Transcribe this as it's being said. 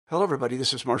Hello, everybody.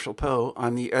 This is Marshall Poe.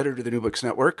 I'm the editor of the New Books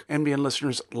Network. NBN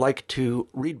listeners like to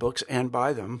read books and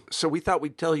buy them. So we thought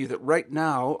we'd tell you that right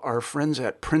now, our friends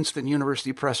at Princeton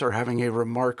University Press are having a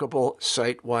remarkable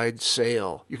site-wide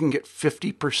sale. You can get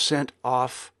 50%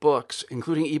 off books,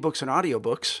 including ebooks and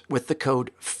audiobooks, with the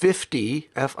code 50,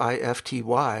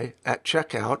 F-I-F-T-Y, at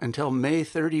checkout until May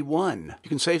 31. You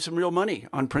can save some real money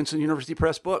on Princeton University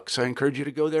Press books. I encourage you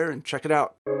to go there and check it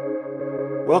out.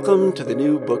 Welcome to the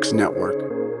New Books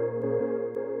Network.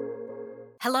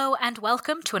 Hello and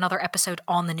welcome to another episode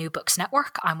on the New Books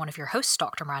Network. I'm one of your hosts,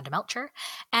 Dr. Miranda Melcher,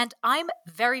 and I'm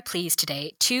very pleased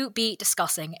today to be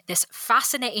discussing this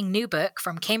fascinating new book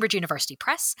from Cambridge University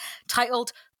Press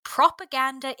titled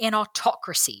Propaganda in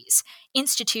Autocracies,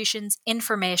 Institutions,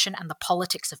 Information and the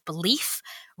Politics of Belief,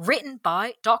 written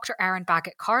by Dr. Erin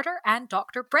Baggott Carter and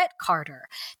Dr. Brett Carter,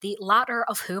 the latter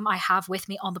of whom I have with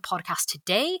me on the podcast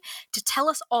today to tell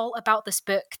us all about this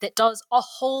book that does a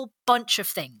whole bunch of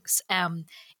things.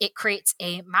 It creates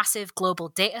a massive global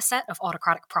data set of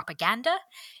autocratic propaganda.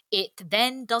 It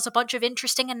then does a bunch of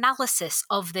interesting analysis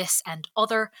of this and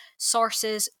other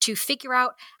sources to figure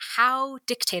out how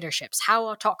dictatorships, how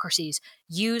autocracies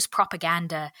use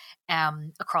propaganda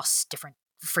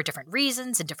for different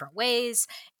reasons in different ways.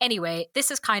 Anyway, this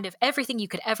is kind of everything you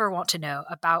could ever want to know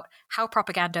about how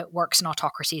propaganda works in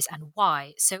autocracies and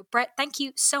why. So, Brett, thank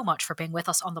you so much for being with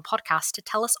us on the podcast to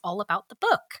tell us all about the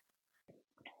book.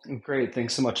 Great.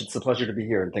 Thanks so much. It's a pleasure to be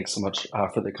here. And thanks so much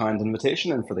for the kind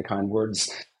invitation and for the kind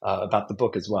words about the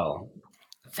book as well.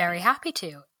 Very happy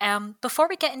to. Before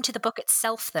we get into the book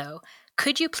itself, though,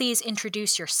 could you please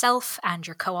introduce yourself and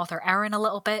your co-author Erin a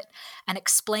little bit and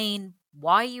explain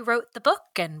why you wrote the book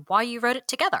and why you wrote it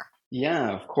together?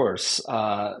 Yeah, of course.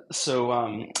 So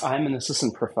I'm an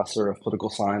assistant professor of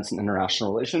political science and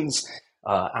international relations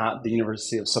at the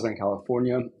University of Southern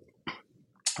California,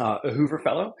 a Hoover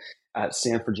Fellow at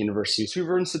Stanford University's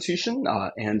Hoover Institution,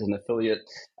 and an affiliate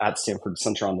at Stanford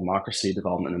Center on Democracy,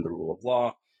 Development, and the Rule of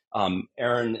Law.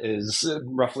 Erin is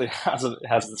roughly has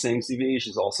the same CV.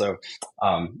 She's also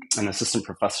an assistant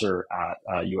professor at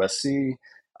USC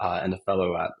and a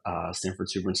fellow at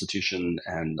Stanford's Hoover Institution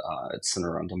and its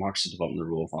Center on Democracy, Development, and the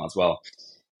Rule of Law as well.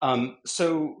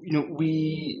 So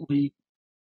we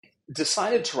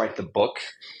decided to write the book.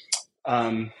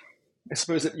 I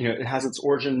suppose that it has its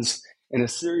origins in a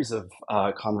series of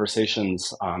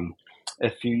conversations a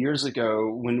few years ago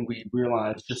when we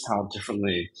realized just how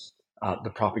differently the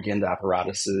propaganda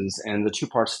apparatuses and the two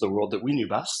parts of the world that we knew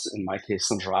best, in my case,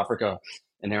 Central Africa,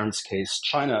 in Erin's case,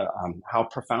 China, how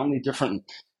profoundly different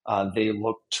they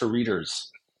look to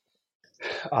readers.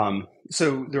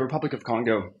 So the Republic of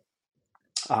Congo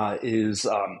is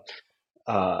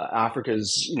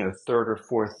Africa's third or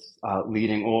fourth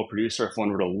leading oil producer. If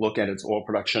one were to look at its oil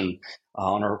production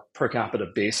on a per capita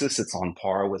basis, it's on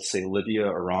par with, say, Libya,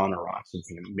 Iran, Iraq, so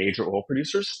major oil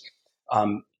producers.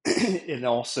 It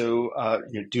also,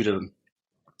 due to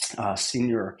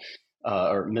senior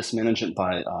or mismanagement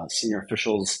by senior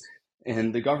officials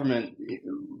in the government,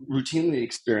 routinely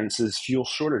experiences fuel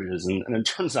shortages. And it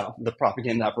turns out the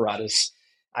propaganda apparatus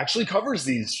actually covers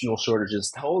these fuel shortages,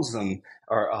 tells them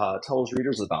or tells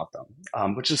readers about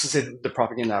them, which is to say that the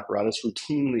propaganda apparatus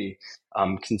routinely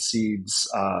concedes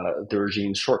the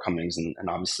regime's shortcomings, and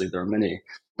obviously there are many.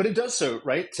 But it does so,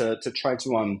 right, to try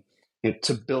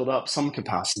to build up some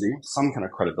capacity, some kind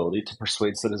of credibility to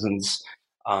persuade citizens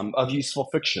of useful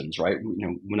fictions, right,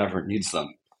 whenever it needs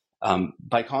them.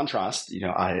 By contrast,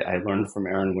 I learned from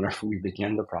Erin whenever we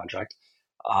began the project,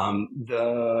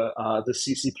 the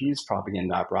CCP's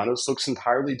propaganda apparatus looks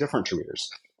entirely different to readers.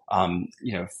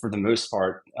 For the most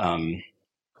part,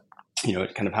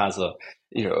 it kind of has a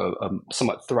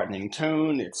somewhat threatening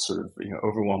tone. It's sort of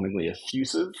overwhelmingly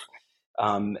effusive,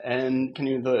 and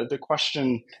the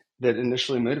question that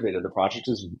initially motivated the project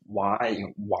is why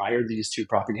are these two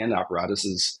propaganda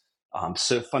apparatuses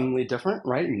so fundamentally different,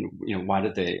 right? And why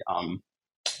did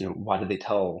they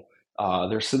tell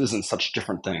their citizens such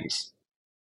different things?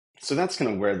 So that's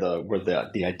kind of where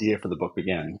the idea for the book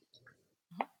began.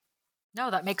 No,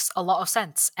 that makes a lot of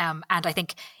sense, and I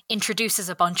think introduces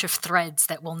a bunch of threads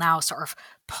that we'll now sort of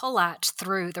pull at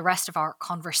through the rest of our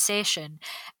conversation.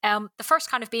 The first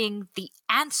kind of being the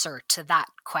answer to that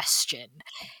question.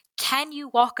 Can you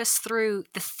walk us through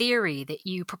the theory that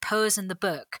you propose in the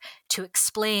book to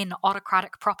explain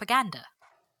autocratic propaganda?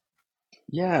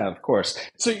 Yeah, of course.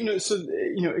 So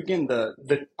again,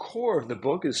 the core of the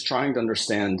book is trying to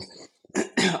understand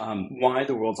why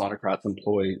the world's autocrats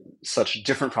employ such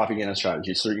different propaganda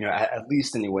strategies. So at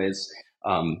least, anyways,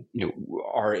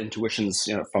 our intuitions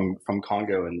from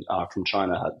Congo and from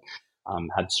China had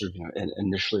had sort of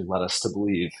initially led us to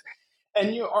believe.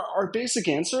 And our basic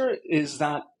answer is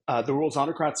that the world's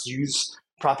autocrats use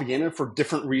propaganda for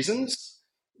different reasons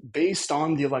based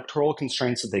on the electoral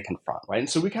constraints that they confront, right? And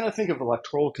so we kind of think of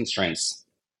electoral constraints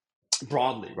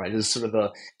broadly, right, as sort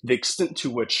of the extent to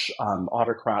which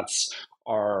autocrats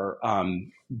are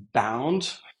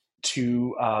bound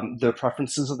to the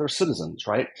preferences of their citizens,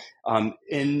 right?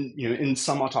 In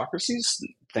some autocracies,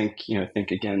 think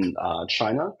again,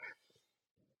 China.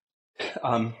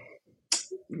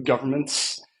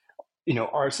 Governments,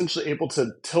 are essentially able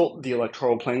to tilt the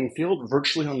electoral playing field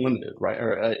virtually unlimited, right,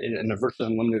 or in a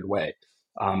virtually unlimited way.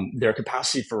 Their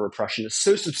capacity for repression is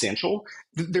so substantial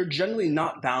that they're generally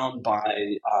not bound by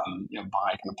kind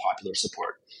of popular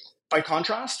support. By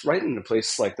contrast, right, in a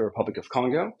place like the Republic of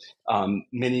Congo,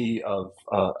 many of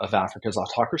Africa's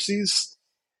autocracies,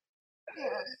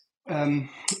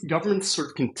 governments sort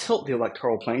of can tilt the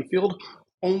electoral playing field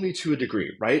only to a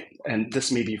degree, right? And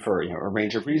this may be for a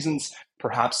range of reasons.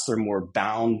 Perhaps they're more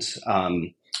bound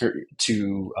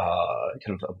to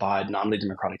kind of abide nominally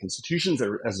democratic institutions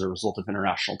as a result of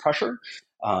international pressure.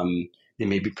 They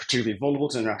may be particularly vulnerable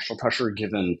to international pressure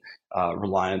given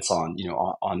reliance on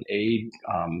aid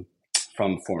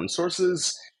from foreign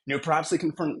sources. Perhaps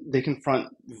they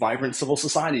confront vibrant civil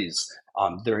societies.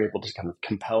 They're able to kind of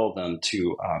compel them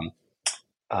to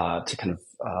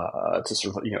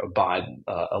sort of abide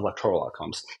electoral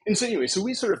outcomes. And so anyway, so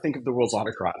we sort of think of the world's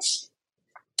autocrats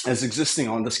as existing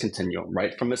on this continuum,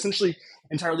 right, from essentially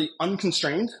entirely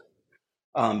unconstrained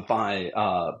by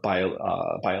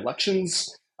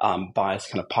elections, by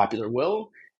kind of popular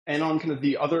will, and on kind of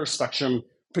the other spectrum,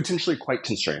 potentially quite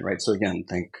constrained, right? So again,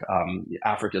 think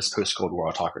Africa's post-Cold War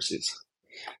autocracies.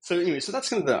 So anyway, so that's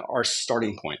kind of our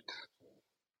starting point.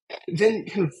 Then,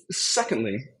 kind of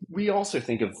secondly, we also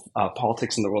think of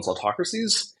politics in the world's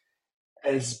autocracies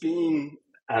as being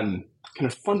kind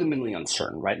of fundamentally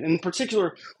uncertain, right? And in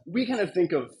particular, we kind of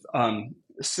think of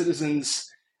citizens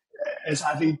as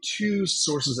having two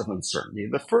sources of uncertainty.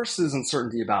 The first is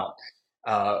uncertainty about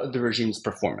the regime's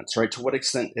performance, right? To what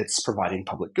extent it's providing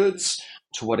public goods,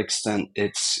 to what extent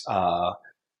it's sort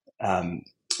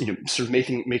of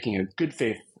making a good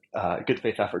faith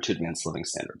effort to advance living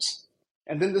standards.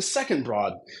 And then the second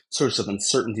broad source of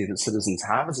uncertainty that citizens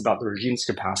have is about the regime's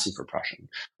capacity for oppression,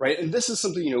 right? And this is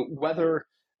something, whether,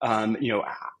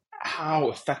 how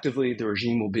effectively the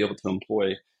regime will be able to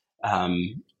employ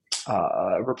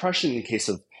repression in the case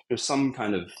of some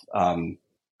kind of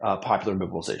popular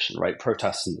mobilization, right?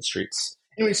 Protests in the streets.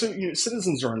 Anyway, so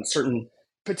citizens are uncertain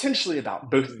potentially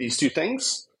about both of these two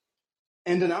things.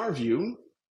 And in our view,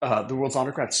 the world's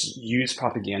autocrats use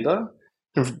propaganda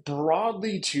kind of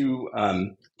broadly to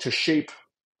shape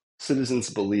citizens'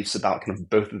 beliefs about kind of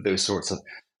both of those sources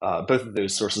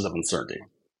of uncertainty.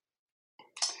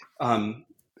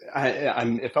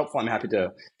 If helpful, I'm happy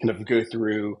to kind of go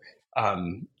through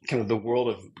kind of the world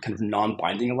of kind of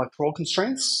non-binding electoral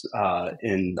constraints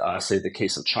in say the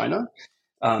case of China.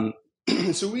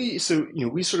 So we sort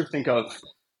of think of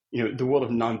the world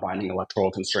of non-binding electoral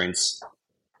constraints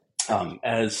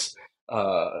as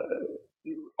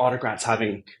autocrats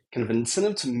having kind of an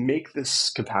incentive to make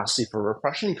this capacity for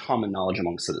repression common knowledge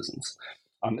among citizens.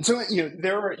 And so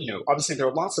there are obviously there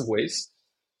are lots of ways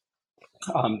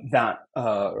that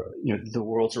the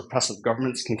world's repressive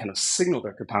governments can kind of signal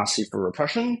their capacity for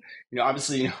repression.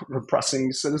 Obviously,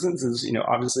 repressing citizens is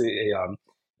obviously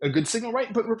a good signal,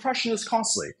 right? But repression is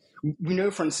costly. We know,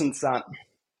 for instance, that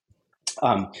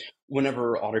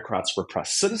whenever autocrats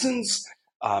repress citizens,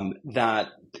 that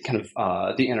kind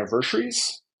of the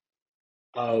anniversaries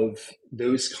of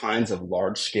those kinds of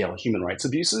large-scale human rights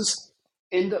abuses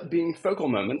end up being focal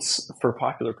moments for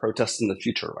popular protests in the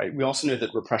future, right? We also know that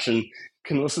repression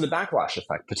can elicit a backlash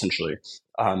effect potentially,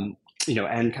 and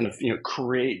kind of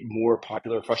create more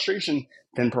popular frustration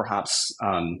than perhaps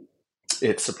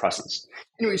it suppresses.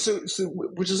 Anyway, so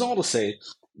which is all to say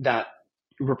that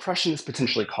repression is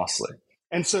potentially costly,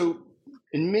 and so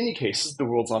in many cases, the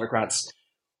world's autocrats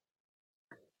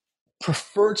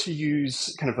prefer to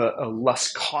use kind of a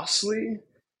less costly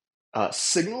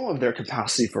signal of their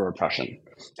capacity for repression.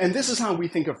 And this is how we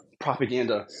think of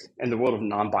propaganda in the world of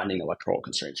non-binding electoral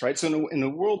constraints, right? So in a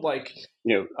world like,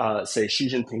 say, Xi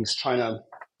Jinping's China,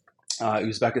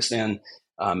 Uzbekistan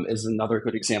is another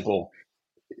good example.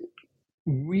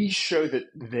 We show that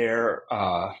their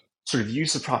sort of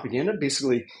use of propaganda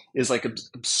basically is like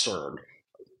absurd.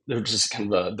 They're just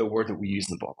kind of the word that we use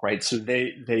in the book, right? So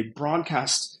they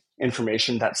broadcast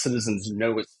information that citizens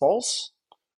know is false,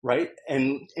 right?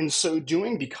 And in so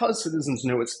doing, because citizens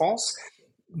know it's false,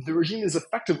 the regime is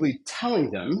effectively telling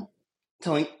them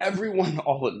telling everyone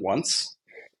all at once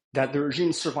that the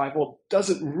regime's survival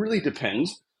doesn't really depend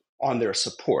on their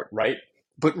support, right?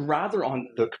 But rather on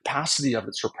the capacity of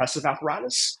its repressive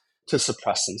apparatus to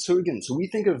suppress them. So again, we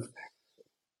think of,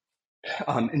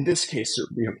 in this case,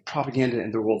 propaganda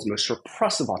in the world's most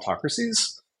repressive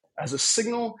autocracies as a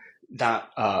signal that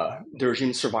the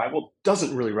regime's survival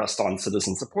doesn't really rest on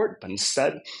citizen support, but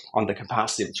instead on the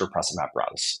capacity of its repressive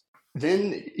apparatus.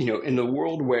 Then, in the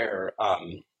world where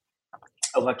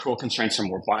electoral constraints are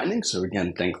more binding, so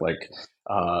again, think like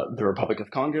the Republic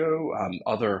of Congo,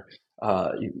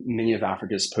 many of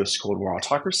Africa's post-Cold War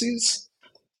autocracies.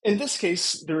 In this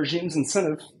case, the regime's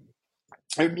incentive,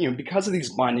 because of these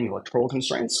binding electoral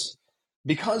constraints,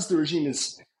 because the regime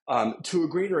is to a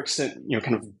greater extent,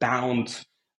 kind of bound,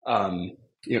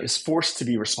 is forced to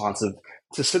be responsive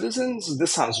to citizens.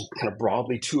 This has kind of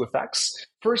broadly two effects.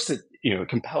 First, it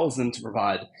compels them to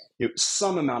provide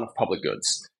some amount of public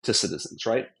goods to citizens,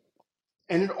 right?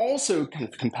 And it also kind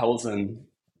of compels them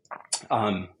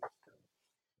to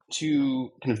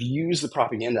kind of use the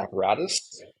propaganda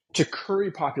apparatus to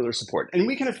curry popular support. And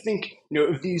we kind of think,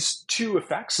 of these two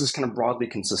effects as kind of broadly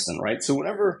consistent, right? So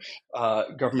whenever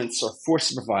governments are forced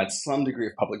to provide some degree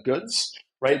of public goods,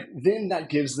 right, then that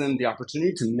gives them the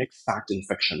opportunity to mix fact and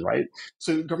fiction, right?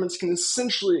 So governments can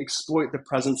essentially exploit the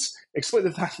fact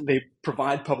that they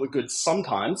provide public goods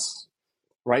sometimes,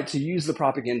 right, to use the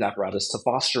propaganda apparatus to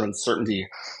foster uncertainty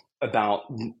about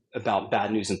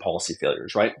bad news and policy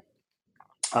failures, right?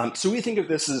 So we think of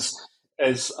this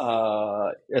as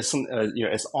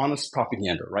honest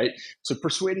propaganda, right? So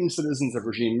persuading citizens of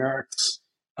regime merits,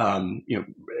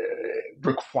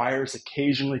 requires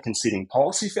occasionally conceding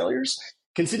policy failures.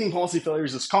 Conceding policy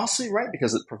failures is costly, right?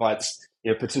 Because it provides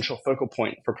a potential focal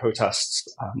point for protests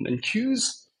and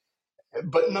coups.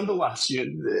 But nonetheless,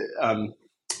 in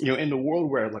the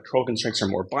world where electoral constraints are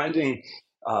more binding,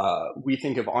 we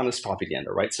think of honest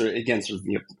propaganda, right? So again, sort of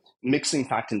mixing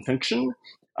fact and fiction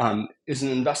is an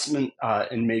investment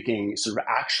in making sort of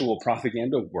actual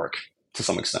propaganda work to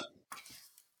some extent.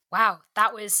 Wow,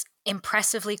 that was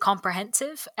impressively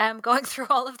comprehensive, going through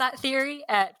all of that theory.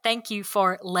 Thank you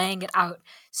for laying it out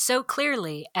so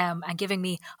clearly and giving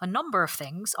me a number of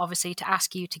things, obviously, to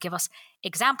ask you to give us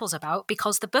examples about,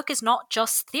 because the book is not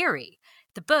just theory.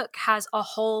 The book has a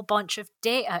whole bunch of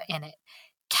data in it.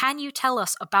 Can you tell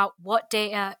us about what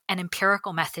data and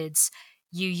empirical methods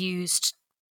you used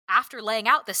after laying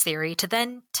out this theory to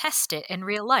then test it in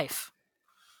real life?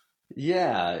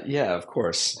 Yeah, of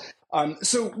course.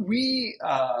 So we,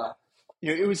 so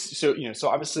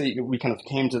obviously we kind of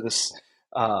came to this,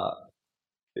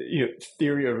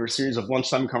 theory over a series of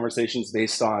lunchtime conversations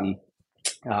based on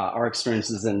our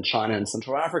experiences in China and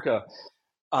Central Africa.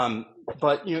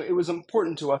 But it was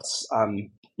important to us,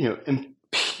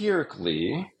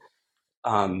 empirically,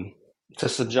 to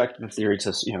subject the theory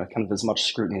to kind of as much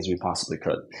scrutiny as we possibly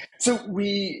could. So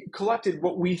we collected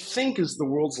what we think is the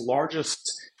world's largest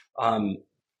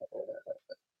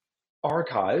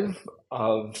archive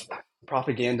of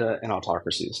propaganda and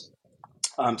autocracies.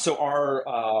 So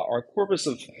our corpus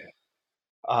of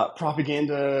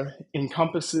propaganda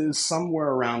encompasses somewhere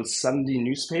around 70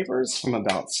 newspapers from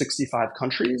about 65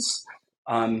 countries.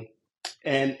 And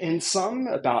in some,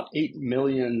 about 8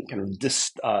 million kind of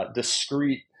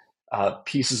discrete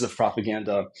pieces of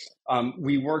propaganda.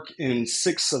 We work in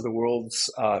 6 of the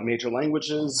world's major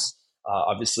languages.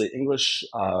 Obviously, English,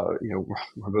 we're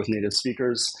both native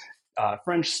speakers.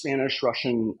 French, Spanish,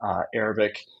 Russian,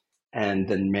 Arabic, and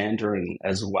then Mandarin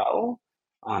as well.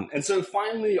 And so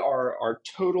finally, our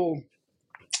total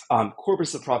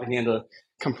corpus of propaganda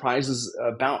comprises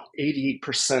about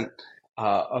 88%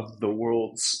 of the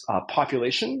world's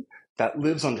population that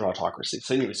lives under autocracy.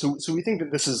 So anyway, so we think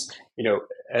that this is,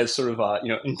 as sort of,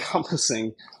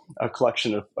 encompassing a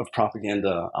collection of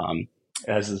propaganda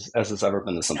as has ever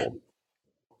been assembled.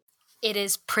 It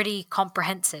is pretty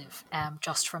comprehensive,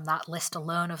 just from that list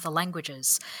alone of the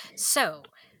languages. So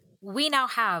we now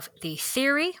have the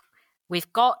theory.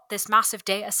 We've got this massive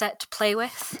data set to play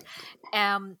with.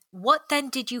 What then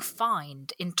did you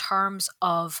find in terms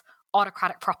of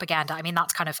autocratic propaganda? I mean,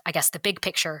 that's kind of, I guess, the big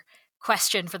picture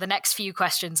question for the next few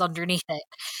questions underneath it.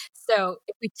 So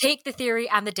if we take the theory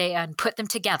and the data and put them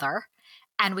together,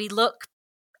 and we look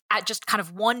at just kind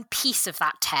of one piece of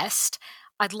that test,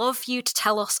 I'd love you to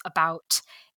tell us about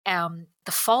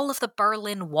the fall of the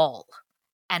Berlin Wall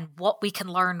and what we can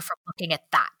learn from looking at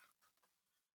that.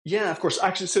 Yeah, of course.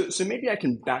 Actually, so maybe I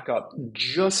can back up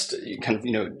just kind of,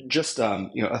 a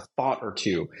thought or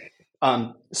two.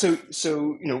 So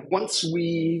once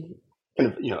we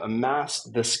kind of,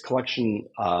 amassed this collection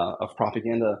of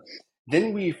propaganda,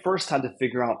 then we first had to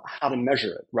figure out how to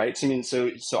measure it, right?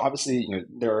 So obviously,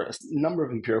 there are a number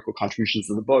of empirical contributions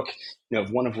to the book,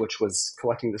 one of which was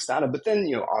collecting this data. But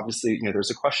then, obviously,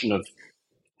 there's a question of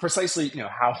precisely,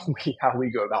 how we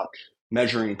go about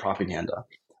measuring propaganda.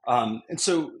 And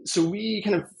so we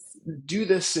kind of do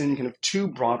this in kind of two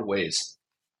broad ways.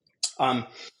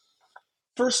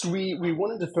 First, we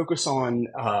wanted to focus on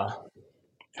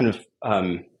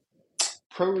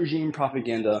pro-regime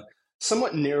propaganda,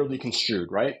 somewhat narrowly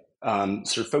construed, right?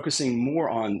 Sort of focusing more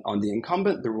on the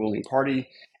incumbent, the ruling party.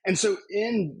 And so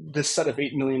in this set of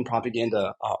 8 million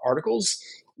propaganda articles,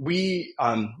 we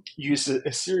used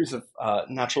a series of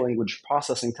natural language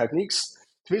processing techniques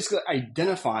to basically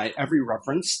identify every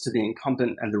reference to the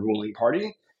incumbent and the ruling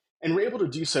party. And we're able to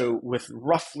do so with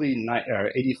roughly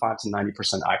 85 to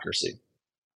 90% accuracy.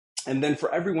 And then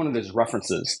for every one of those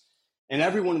references, in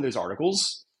every one of those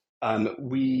articles,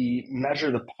 we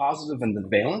measure the positive and the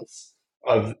valence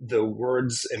of the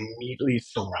words immediately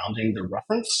surrounding the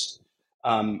reference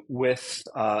with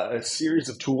a series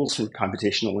of tools from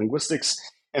computational linguistics.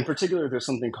 In particular, there's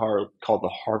something called the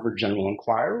Harvard General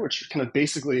Inquirer, which kind of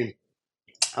basically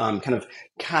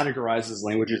categorizes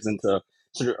languages into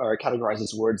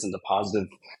categorizes words into positive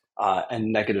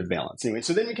and negative valence. Anyway,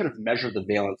 so then we kind of measure the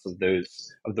valence of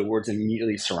the words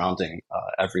immediately surrounding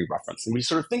every reference, and we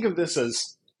sort of think of this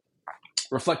as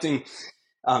reflecting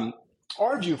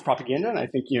our view of propaganda, and I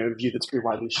think a view that's pretty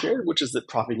widely shared, which is that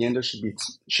propaganda should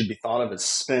be thought of as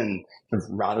spin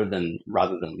rather than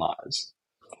lies.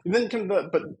 And then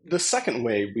but the second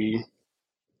way we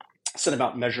set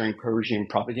about measuring pro-regime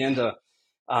propaganda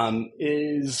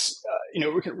is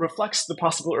reflects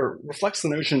the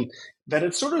notion that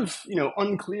it's sort of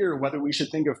unclear whether we should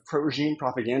think of pro-regime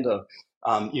propaganda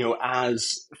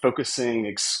as focusing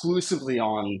exclusively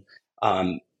on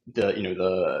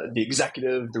the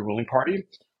executive, the ruling party,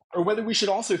 or whether we should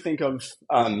also think of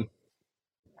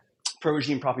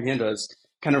pro-regime propaganda as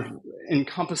kind of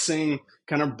encompassing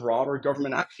kind of broader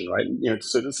government action, right?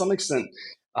 So to some extent,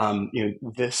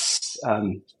 this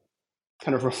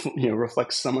kind of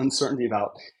reflects some uncertainty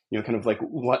about kind of like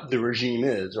what the regime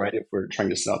is, right? If we're trying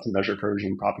to set out to measure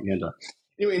pro-regime propaganda,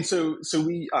 anyway, and so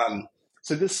we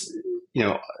so this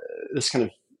this kind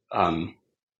of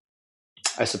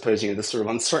I suppose this sort of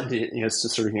uncertainty as to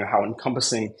sort of how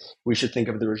encompassing we should think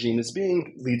of the regime as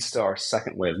being leads to our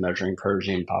second way of measuring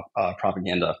pro-regime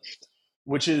propaganda,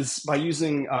 which is by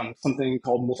using something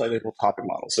called multi-label topic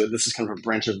models. So this is kind of a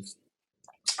branch of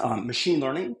machine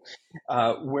learning,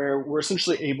 where we're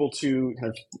essentially able to kind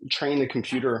of train the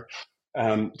computer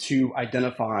to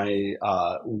identify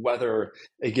whether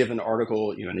a given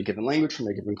article, in a given language from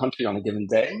a given country on a given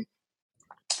day,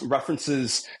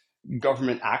 references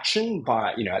government action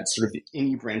by at sort of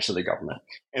any branch of the government.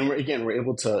 And we're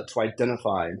able to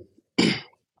identify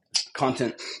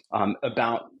content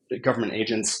about government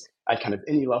agents at kind of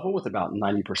any level with about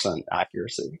 90%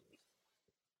 accuracy.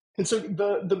 And so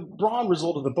the broad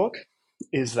result of the book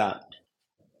is that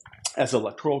as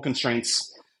electoral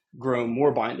constraints grow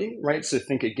more binding, right? So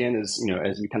think again as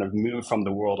we kind of move from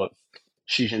the world of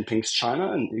Xi Jinping's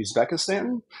China and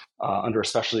Uzbekistan under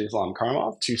especially Islam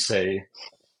Karimov to say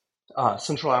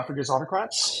Central Africa's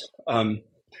autocrats,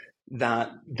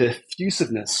 that the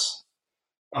diffusiveness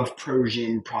of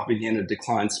pro-regime propaganda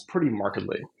declines pretty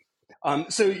markedly. Then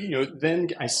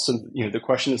the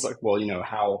question is like, well,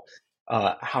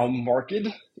 how marked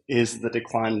is the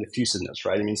decline in diffusiveness,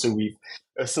 right? So we've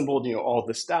assembled, all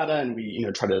this data, and we,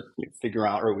 try to figure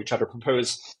out, or we try to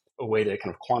propose a way to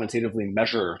kind of quantitatively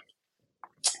measure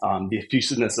the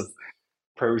diffusiveness of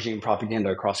pro-regime propaganda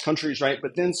across countries, right?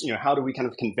 But then, how do we kind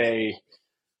of convey,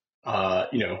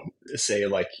 say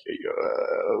like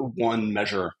one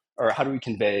measure, or how do we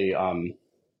convey kind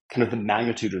of the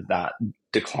magnitude of that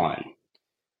decline?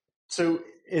 So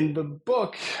in the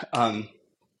book,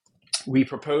 we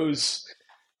propose,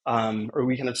 or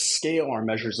we kind of scale our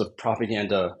measures of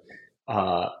propaganda,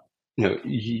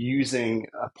 using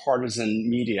a partisan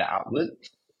media outlet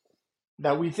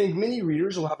that we think many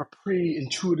readers will have a pretty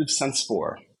intuitive sense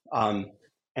for. And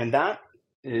that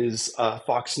is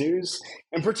Fox News.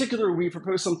 In particular, we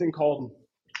propose something called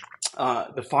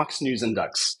the Fox News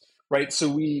Index, right? So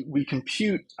we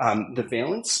compute the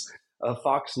valence of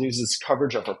Fox News's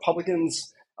coverage of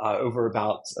Republicans over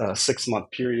about a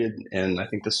 6-month period, and I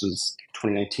think this was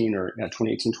 2019 or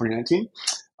 2018, 2019.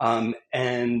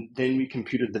 And then we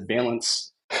computed the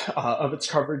valence of its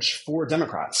coverage for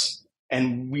Democrats.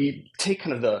 And we take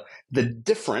kind of the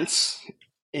difference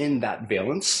in that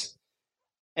valence,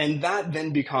 and that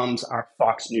then becomes our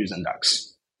Fox News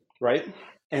Index, right?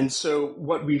 And so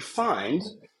what we find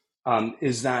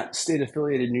is that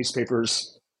state-affiliated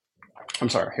newspapers. I'm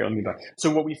sorry. Here, let me back. So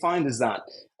what we find is that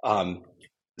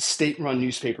state-run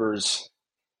newspapers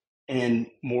in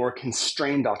more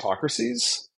constrained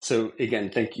autocracies. So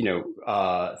again, think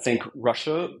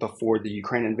Russia before the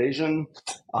Ukraine invasion.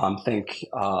 Think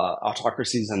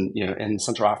autocracies in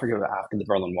Central Africa after the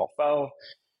Berlin Wall fell.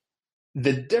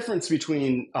 The difference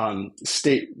between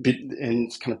state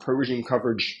and kind of pro-regime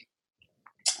coverage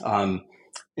in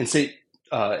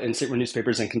state-run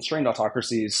newspapers and constrained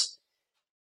autocracies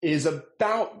is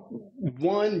about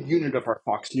 1 unit of our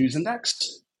Fox News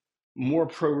index more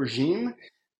pro-regime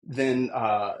than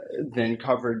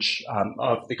coverage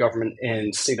of the government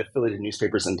in state-affiliated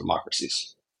newspapers and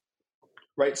democracies,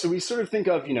 right? So we sort of think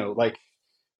of again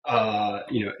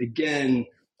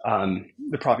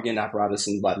the propaganda apparatus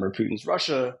in Vladimir Putin's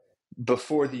Russia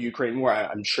before the Ukraine war.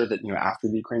 I'm sure that after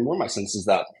the Ukraine war, my sense is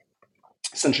that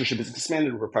censorship has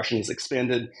expanded, repression has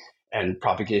expanded, and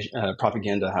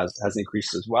propaganda has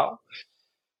increased as well.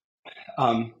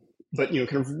 But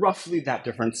kind of roughly that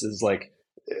difference is like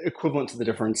equivalent to the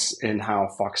difference in how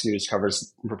Fox News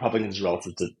covers Republicans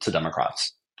relative to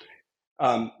Democrats.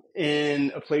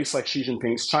 In a place like Xi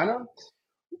Jinping's China,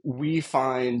 we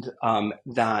find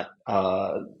that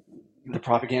the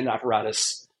propaganda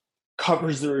apparatus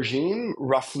covers the regime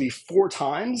roughly 4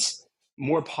 times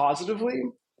more positively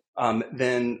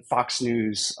than Fox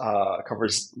News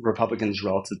covers Republicans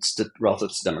relative to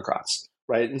Democrats,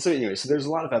 right? And so anyway, so there's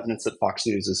a lot of evidence that Fox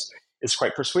News is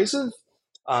quite persuasive,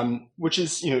 which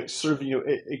is sort of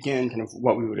again kind of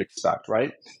what we would expect,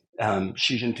 right?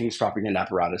 Xi Jinping's propaganda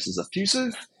apparatus is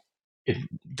effusive. It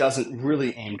doesn't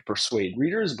really aim to persuade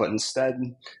readers, but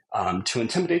instead to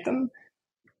intimidate them.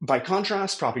 By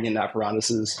contrast, propaganda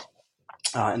apparatuses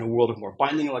in a world of more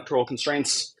binding electoral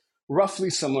constraints, roughly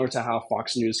similar to how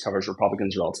Fox News covers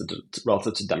Republicans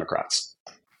relative to Democrats,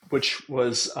 which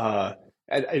was,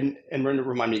 and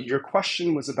remind me, your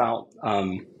question was about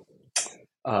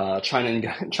China and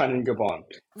Gabon.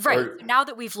 Right. Now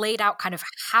that we've laid out kind of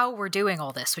how we're doing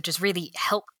all this, which is really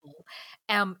helpful,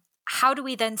 how do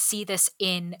we then see this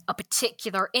in a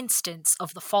particular instance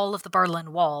of the fall of the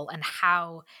Berlin Wall and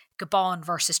how Gabon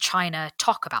versus China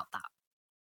talk about that?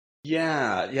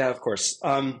 Yeah, of course.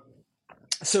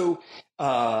 So we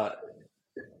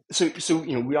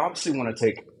obviously want to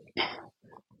take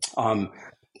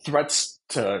threats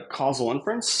to causal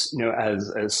inference,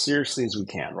 as seriously as we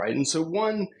can, right? And so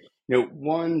one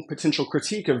potential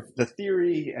critique of the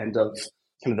theory and of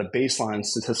kind of the baseline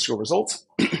statistical results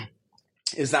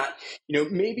is that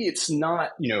maybe it's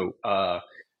not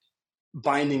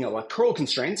binding electoral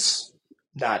constraints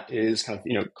that is kind of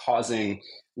causing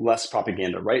less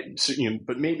propaganda, right? So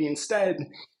but maybe instead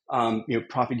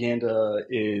propaganda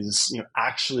is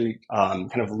actually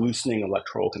kind of loosening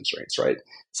electoral constraints, right?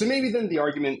 So maybe then the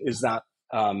argument is that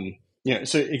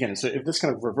so if this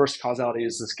kind of reverse causality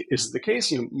is the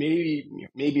case, maybe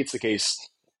it's the case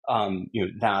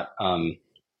that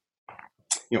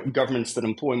governments that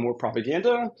employ more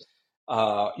propaganda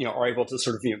are able to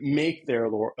sort of make their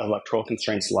electoral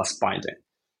constraints less binding.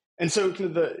 And so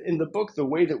in the book, the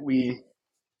way that we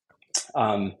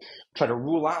try to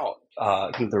rule out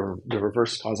the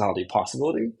reverse causality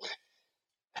possibility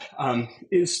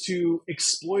is to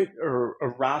exploit a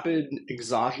rapid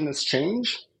exogenous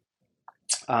change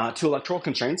to electoral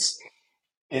constraints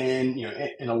in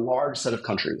a large set of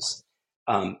countries,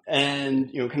 and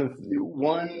kind of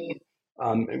one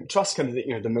to us kind of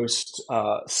the most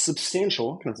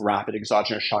substantial kind of rapid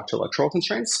exogenous shock to electoral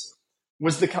constraints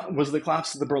was the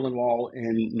collapse of the Berlin Wall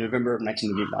in November of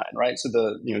 1989, right? So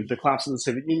the collapse of the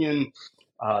Soviet Union,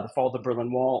 the fall of the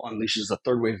Berlin Wall unleashes a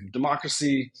third wave of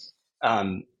democracy.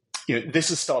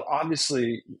 This is felt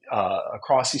obviously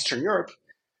across Eastern Europe,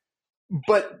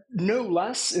 but no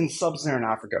less in sub-Saharan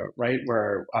Africa, right,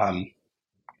 where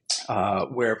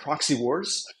proxy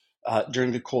wars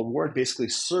during the Cold War basically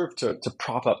served to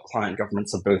prop up client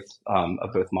governments of both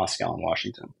Moscow and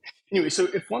Washington. Anyway, so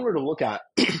if one were to look at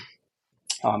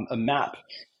a map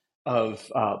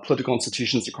of political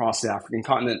institutions across the African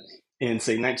continent in,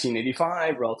 say,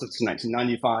 1985 relative to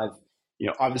 1995,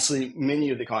 obviously many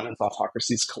of the continent's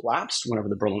autocracies collapsed whenever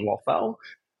the Berlin Wall fell,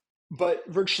 but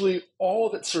virtually all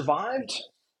that survived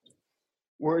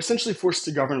were essentially forced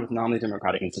to govern with nominally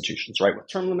democratic institutions, right, with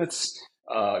term limits,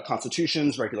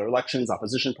 constitutions, regular elections,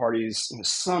 opposition parties,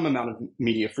 some amount of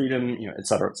media freedom, et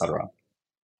cetera, et cetera.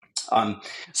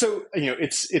 So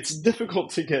it's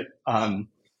difficult to get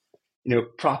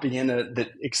propaganda that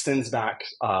extends back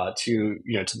to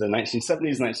the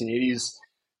 1970s, 1980s,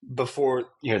 before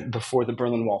the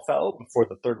Berlin Wall fell, before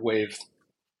the third wave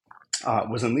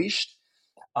was unleashed.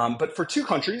 But for two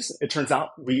countries, it turns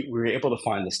out we were able to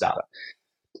find this data.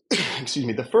 Excuse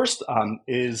me. The first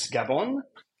is Gabon,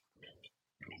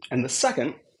 and the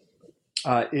second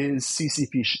is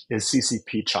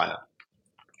CCP China.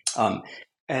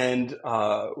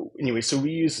 Anyway, so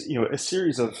we use a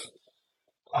series of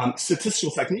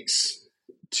statistical techniques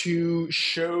to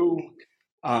show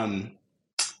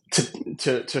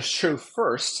to show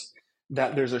first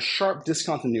that there's a sharp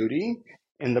discontinuity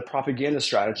in the propaganda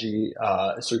strategy,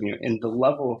 in the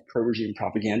level of pro-regime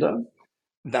propaganda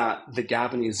that the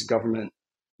Gabonese government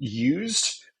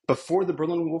used before the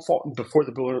Berlin Wall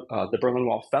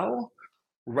fell,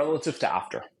 relative to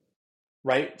after,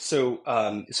 right? So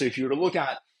if you were to look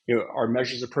at our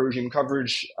measures of pro-regime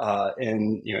coverage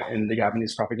in the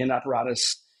Gabonese propaganda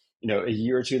apparatus, a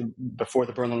year or two before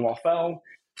the Berlin Wall fell,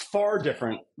 far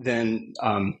different than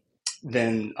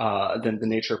the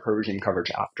nature of pro-regime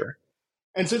coverage after.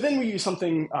 And so then we use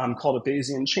something called a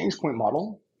Bayesian change point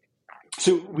model.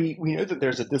 So we know that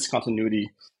there's a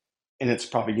discontinuity in its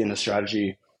propaganda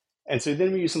strategy. And so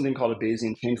then we use something called a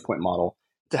Bayesian change point model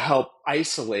to help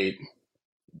isolate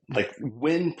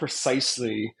when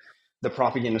precisely the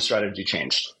propaganda strategy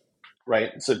changed,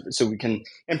 right? So we can,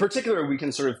 in particular, we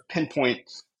can sort of pinpoint,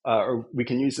 or we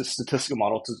can use this statistical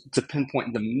model to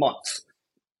pinpoint the month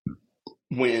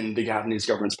when the Gabonese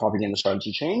government's propaganda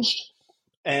strategy changed.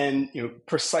 And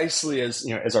precisely as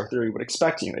our theory would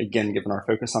expect, again, given our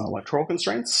focus on electoral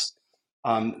constraints,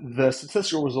 the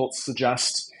statistical results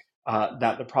suggest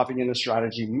that the propaganda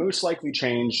strategy most likely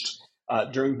changed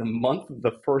during the month of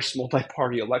the first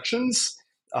multi-party elections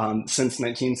since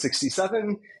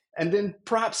 1967, and then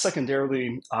perhaps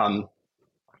secondarily,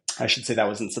 I should say that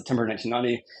was in September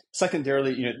 1990.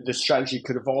 Secondarily, the strategy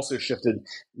could have also shifted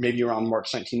maybe around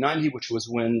March 1990, which was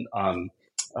when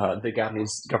the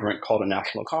Gabonese government called a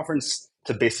national conference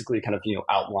to basically kind of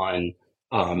outline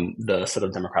the set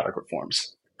of democratic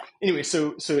reforms. Anyway,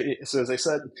 so as I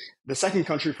said, the second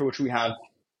country for which we have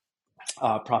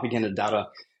propaganda data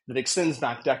that extends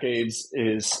back decades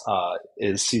is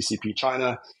CCP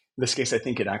China. In this case, I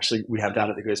think we have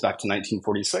data that goes back to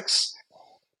 1946,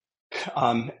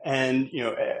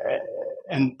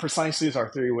 and precisely as our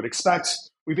theory would expect,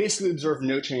 we basically observed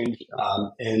no change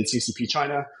in CCP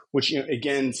China, which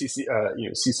again,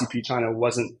 CCP China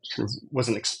wasn't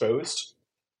exposed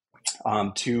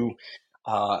to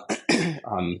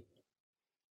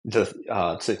kind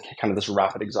of this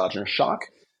rapid exogenous shock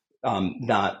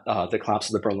that the collapse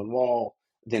of the Berlin Wall,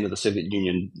 the end of the Soviet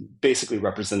Union, basically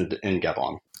represented in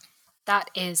Gabon. That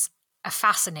is a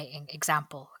fascinating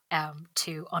example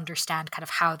to understand kind of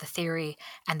how the theory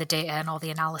and the data and all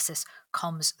the analysis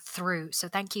comes through. So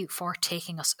thank you for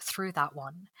taking us through that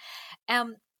one.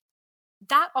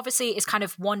 That obviously is kind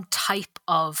of one type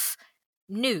of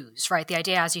news, right? The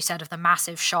idea, as you said, of the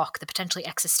massive shock, the potentially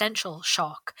existential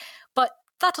shock. But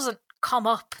that doesn't come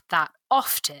up that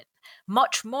often.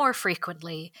 Much more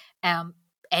frequently,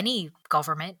 any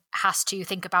government has to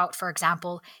think about, for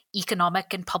example,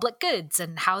 economic and public goods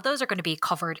and how those are going to be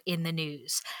covered in the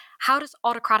news. How does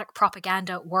autocratic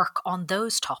propaganda work on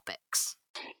those topics?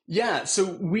 Yeah,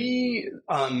 so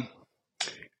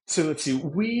let's see.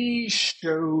 We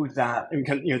show that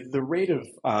the rate of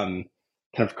kind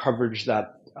of coverage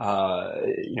that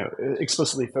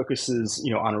explicitly focuses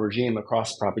on a regime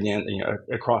across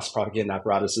propaganda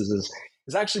apparatuses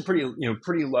is actually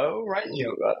pretty low, right?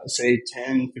 Say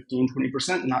 10, 15,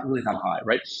 20%, not really that high,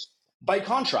 right? By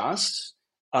contrast,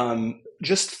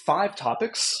 just 5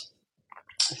 topics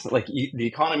like the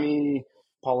economy,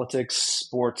 politics,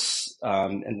 sports,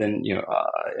 and then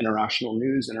international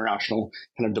news, international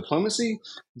kind of diplomacy.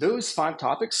 Those 5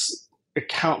 topics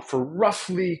account for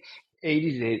roughly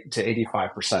 80 to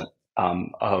 85%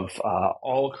 of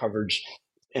all coverage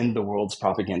in the world's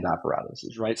propaganda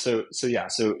apparatuses, right? So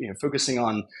focusing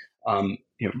on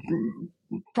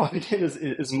propaganda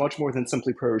is much more than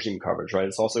simply pro-regime coverage, right?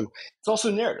 It's also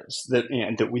narratives that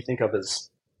that we think of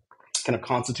as kind of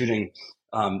constituting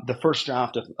the first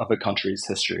draft of a country's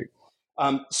history.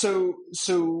 So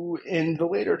in the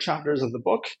later chapters of the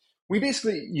book, we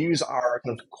basically use our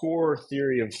kind of core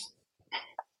theory of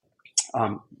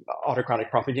autocratic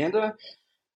propaganda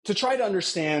to try to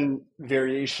understand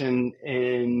variation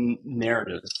in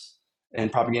narratives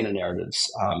and propaganda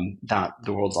narratives that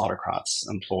the world's autocrats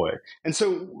employ. And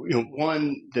so,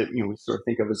 one that we sort of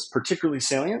think of as particularly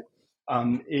salient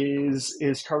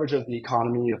is coverage of the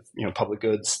economy of public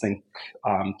goods. Think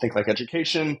like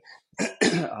education,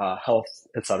 health,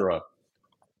 etc.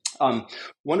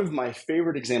 One of my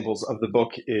favorite examples of the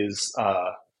book is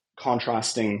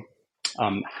contrasting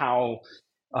how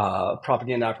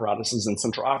propaganda apparatuses in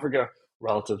Central Africa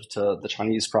relative to the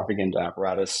Chinese propaganda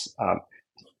apparatus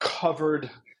covered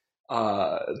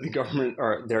the government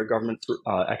or their government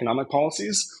economic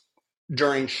policies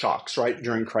during shocks, right?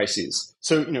 During crises.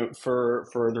 So, for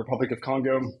the Republic of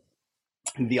Congo,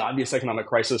 the obvious economic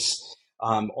crisis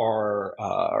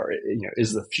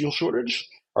is the fuel shortage,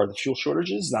 or the fuel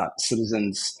shortages that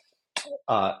citizens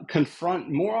confront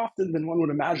more often than one would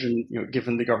imagine,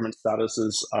 given the government status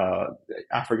as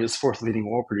Africa's fourth leading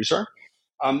oil producer.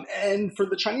 And for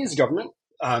the Chinese government,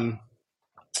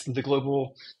 the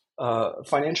global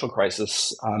financial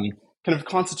crisis kind of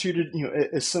constituted,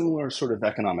 a similar sort of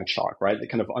economic shock, right? That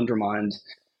kind of undermined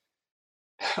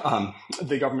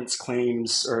the government's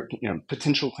claims or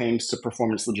potential claims to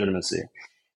performance legitimacy.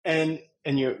 And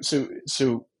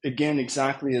so again,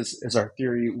 exactly as our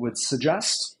theory would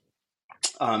suggest,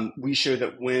 we show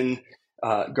that when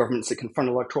governments that confront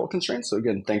electoral constraints, so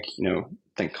again, think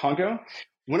Congo,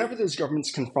 whenever those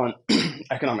governments confront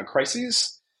economic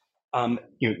crises,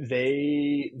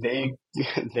 they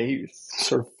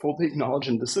sort of fully acknowledge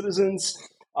them to citizens,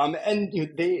 and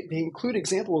they include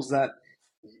examples that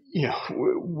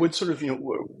would sort of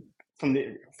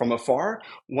from afar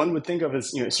one would think of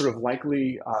as sort of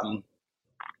likely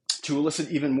to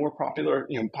elicit even more popular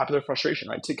frustration,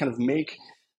 right? To kind of make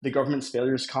the government's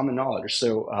failures common knowledge.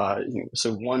 So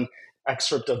so one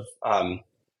excerpt of a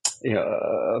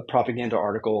propaganda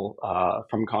article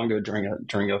from Congo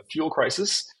during a fuel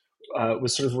crisis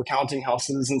was sort of recounting how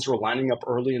citizens were lining up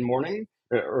early in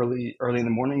the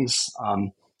mornings,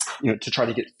 to try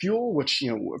to get fuel, which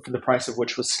for the price of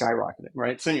which was skyrocketing,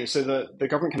 right? So so the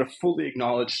government kind of fully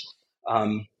acknowledged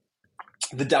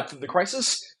the depth of the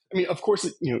crisis. I mean, of course,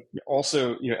 it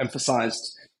also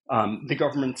emphasized the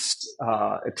government's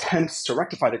attempts to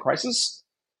rectify the crisis,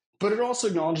 but it also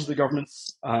acknowledged the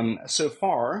government's so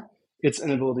far its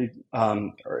inability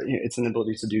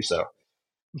to do so.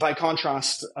 By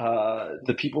contrast,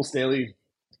 the People's Daily,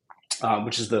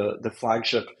 which is the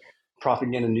flagship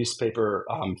propaganda newspaper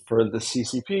for the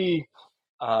CCP,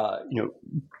 the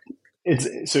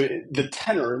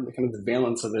tenor, the kind of the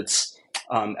valence of its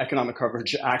economic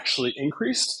coverage actually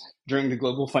increased during the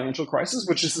global financial crisis,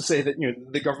 which is to say that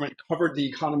the government covered the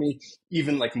economy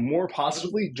even more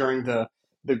positively during the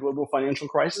global financial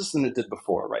crisis than it did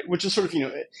before, right? Which is sort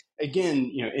of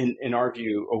again in our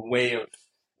view a way of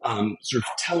sort of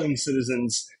telling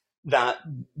citizens that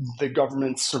the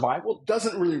government's survival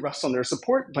doesn't really rest on their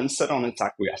support, but instead on its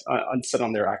on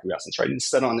their acquiescence, right?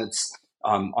 Instead on its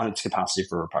capacity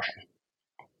for repression.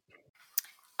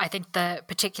 I think the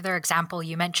particular example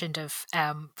you mentioned of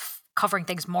covering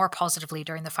things more positively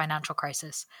during the financial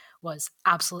crisis was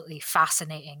absolutely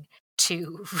fascinating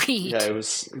to read.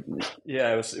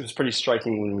 Yeah, it was pretty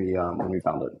striking when we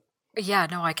found it. Yeah,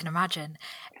 no, I can imagine.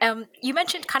 You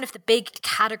mentioned kind of the big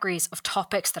categories of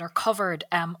topics that are covered.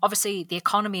 Obviously, the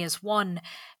economy is one.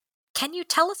 Can you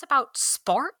tell us about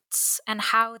sports and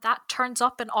how that turns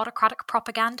up in autocratic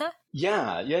propaganda?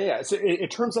 Yeah. So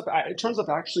it turns up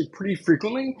actually pretty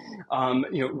frequently.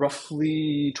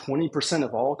 Roughly 20%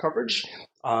 of all coverage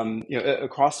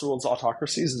across the world's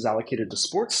autocracies is allocated to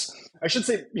sports. I should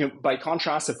say, by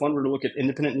contrast, if one were to look at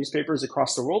independent newspapers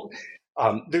across the world,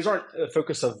 those aren't a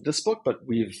focus of this book, but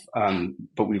we've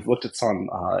looked at some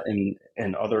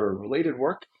in other related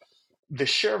work. The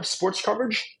share of sports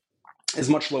coverage is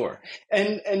much lower,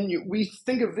 and we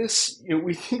think of this.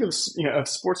 We think of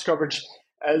sports coverage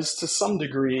as, to some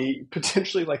degree,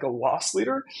 potentially like a loss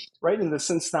leader, right? In the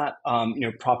sense that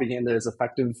propaganda is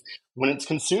effective when it's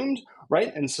consumed,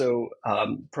 right? And so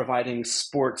providing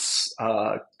sports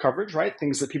coverage, right,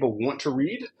 things that people want to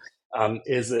read,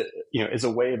 is a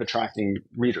way of attracting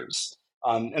readers.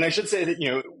 And I should say that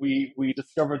we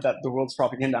discovered that the world's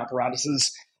propaganda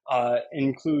apparatuses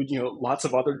include lots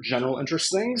of other general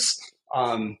interest things.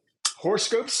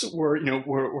 Horoscopes were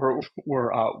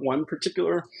one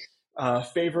particular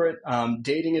favorite,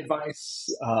 dating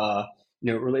advice,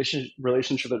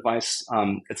 relationship advice,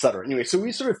 etc. Anyway, so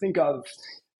we sort of think of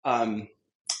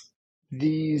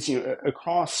these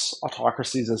across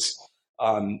autocracies as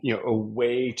a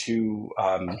way to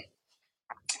kind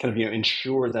of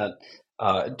ensure that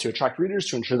to attract readers,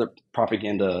 to ensure that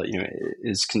propaganda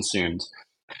is consumed.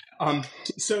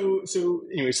 So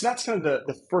that's kind of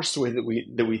the first way that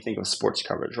we think of sports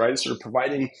coverage, right? It's sort of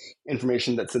providing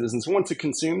information that citizens want to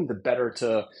consume, the better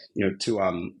to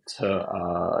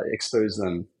expose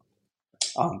them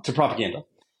to propaganda.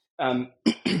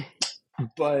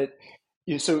 But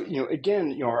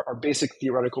again, our basic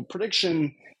theoretical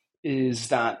prediction is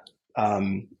that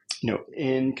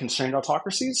in constrained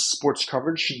autocracies, sports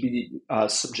coverage should be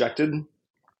subjected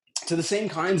to the same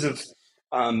kinds of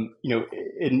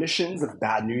admissions of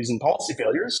bad news and policy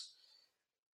failures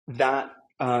that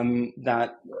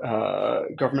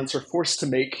governments are forced to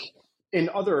make in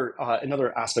other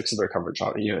aspects of their coverage,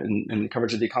 in the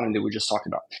coverage of the economy that we just talked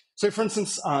about. So, for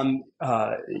instance,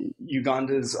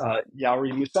 Uganda's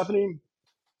Yoweri Museveni.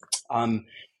 One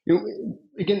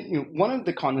of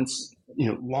the continent's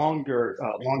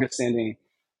longest standing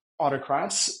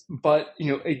autocrats, but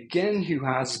again,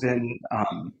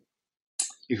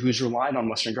 who's relied on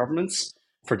Western governments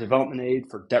for development aid,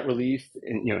 for debt relief,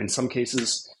 and in some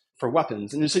cases for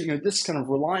weapons. And so this kind of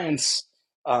reliance,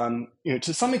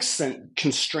 to some extent,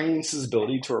 constrains his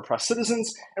ability to repress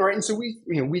citizens. And so we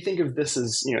think of this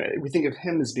as we think of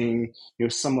him as being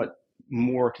somewhat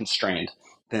more constrained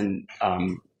than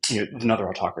other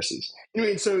autocracies.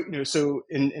 Anyway, so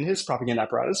in his propaganda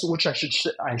apparatus, which I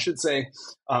should say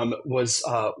was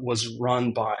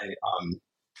run by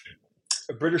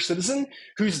a British citizen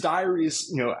whose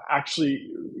diaries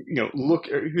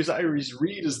whose diaries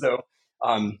read as though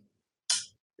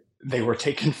they were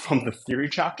taken from the theory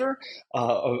chapter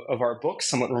of our book,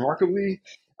 somewhat remarkably.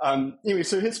 Anyway,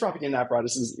 so his propaganda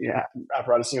apparatus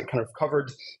kind of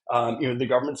covered the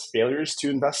government's failures to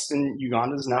invest in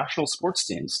Uganda's national sports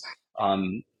teams.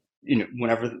 Whenever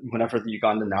the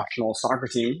Ugandan national soccer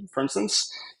team, for instance,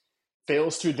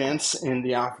 fails to advance in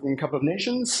the African Cup of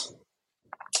Nations,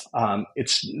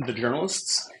 it's the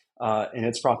journalists in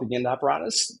its propaganda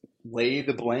apparatus lay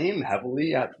the blame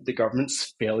heavily at the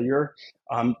government's failure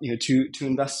to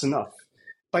invest enough.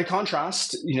 By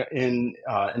contrast, in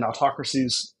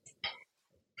autocracies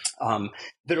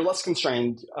that are less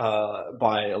constrained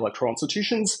by electoral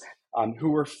institutions,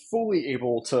 who are fully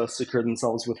able to secure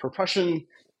themselves with repression,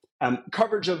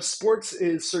 coverage of sports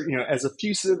is as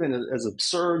effusive and as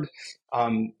absurd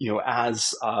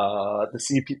as the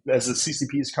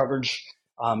CCP's coverage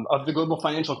of the global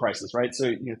financial crisis, right?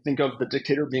 So think of the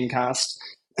dictator being cast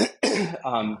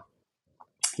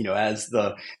as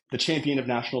the champion of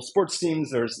national sports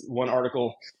teams. There's one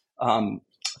article from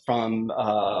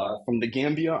the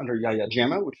Gambia under Yahya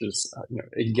Jammeh, which is at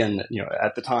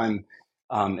the time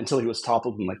until he was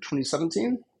toppled in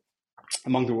 2017,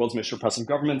 among the world's most repressive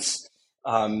governments.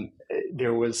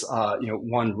 There was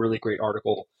one really great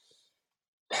article.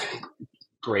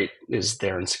 Great is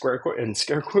there in scare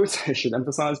quotes, I should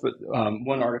emphasize, but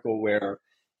one article where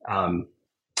one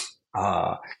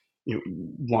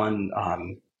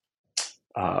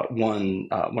of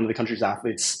the country's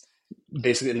athletes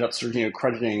basically ended up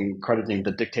crediting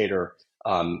the dictator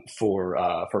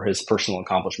for his personal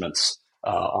accomplishments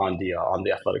on the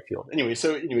athletic field. Anyway,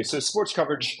 so sports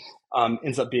coverage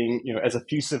ends up being as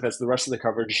effusive as the rest of the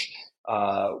coverage,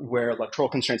 where electoral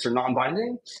constraints are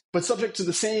non-binding, but subject to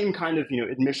the same kind of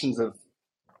admissions of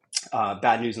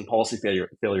bad news and policy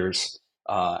failures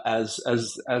as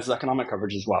economic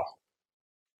coverage as well.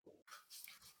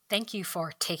 Thank you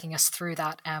for taking us through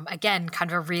that. Again, kind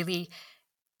of a really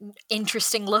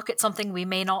interesting look at something we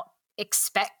may not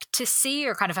expect to see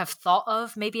or kind of have thought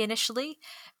of maybe initially,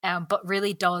 but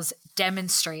really does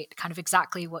demonstrate kind of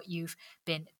exactly what you've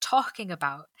been talking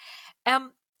about.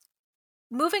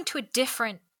 Moving to a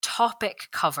different topic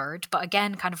covered, but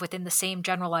again, kind of within the same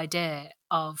general idea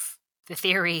of the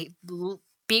theory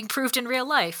being proved in real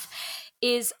life,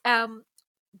 is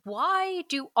why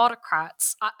do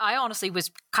autocrats, I honestly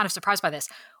was kind of surprised by this,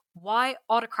 why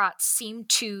autocrats seem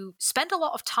to spend a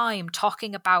lot of time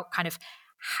talking about kind of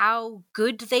how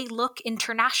good they look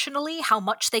internationally, how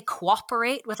much they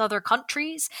cooperate with other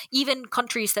countries, even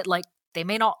countries that they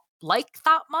may not like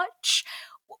that much.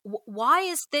 Why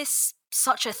is this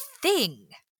such a thing?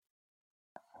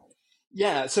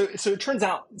 Yeah, so it turns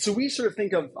out, so we sort of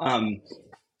think of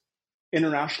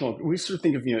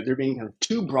there being kind of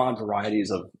two broad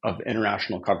varieties of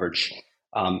international coverage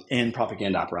in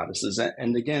propaganda apparatuses.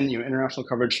 And again, international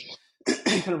coverage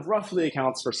kind of roughly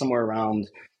accounts for somewhere around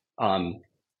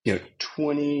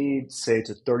 20, say,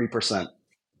 to 30%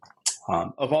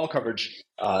 of all coverage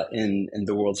in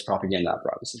the world's propaganda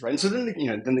apparatuses, right? And so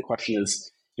then the question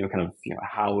is,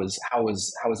 how is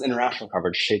international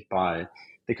coverage shaped by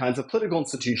the kinds of political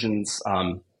institutions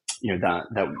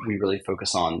that we really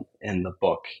focus on in the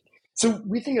book? So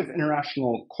we think of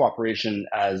international cooperation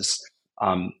as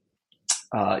a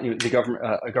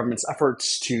government's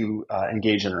efforts to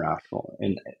engage internationally,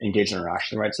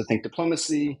 right? So think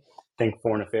diplomacy, think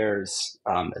foreign affairs,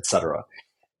 etc.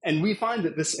 And we find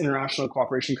that this international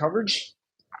cooperation coverage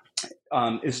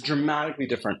is dramatically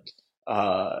different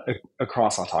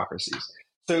across autocracies.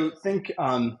 So think,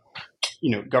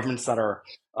 governments that are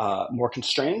more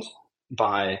constrained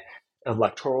by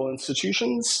electoral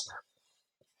institutions.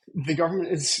 The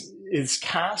government is is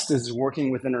cast as working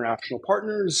with international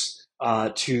partners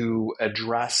to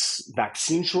address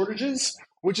vaccine shortages,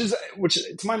 which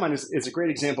to my mind is a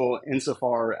great example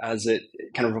insofar as it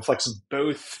kind of reflects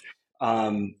both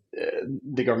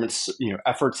the government's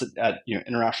efforts at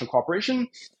international cooperation,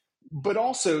 but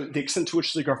also the extent to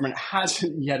which the government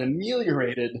hasn't yet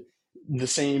ameliorated the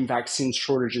same vaccine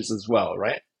shortages as well,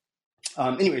 right?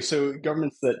 Anyway, so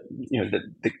governments that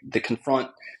confront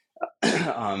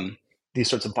these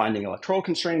sorts of binding electoral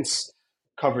constraints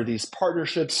cover these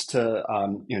partnerships to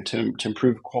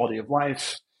improve quality of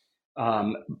life.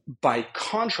 By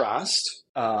contrast,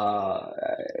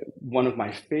 one of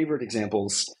my favorite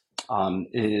examples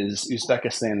is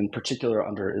Uzbekistan, in particular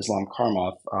under Islam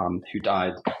Karimov, who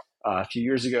died a few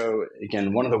years ago.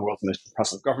 Again, one of the world's most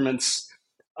repressive governments.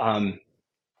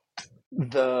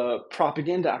 The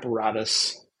propaganda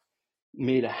apparatus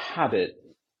made a habit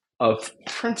of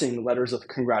printing letters of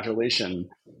congratulation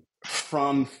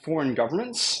from foreign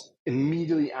governments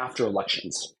immediately after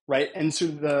elections, right? And so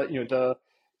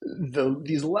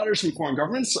these letters from foreign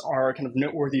governments are kind of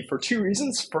noteworthy for two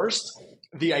reasons. First,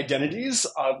 the identities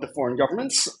of the foreign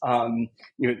governments.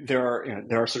 There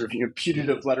are sort of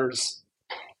putative letters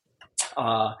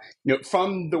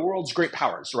from the world's great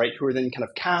powers, right, who are then kind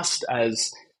of cast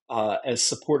as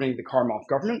supporting the Karimov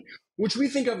government, which we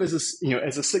think of as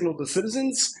a signal to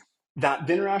citizens that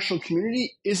the international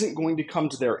community isn't going to come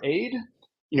to their aid,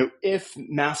 if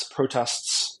mass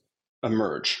protests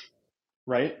emerge,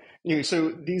 right?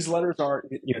 So these letters are,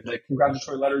 the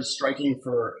congratulatory letters striking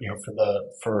for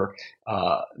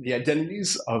the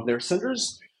identities of their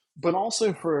senders, but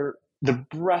also for the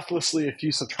breathlessly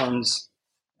effusive terms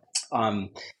that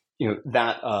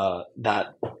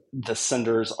the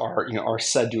senders are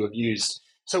said to have used.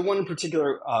 So one in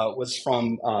particular was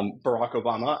from Barack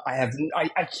Obama.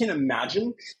 I can't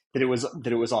imagine that it was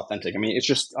authentic. I mean, it's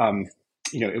just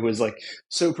it was like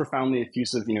so profoundly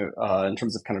effusive, in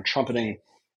terms of kind of trumpeting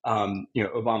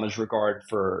Obama's regard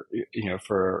for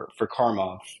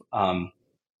Karimov,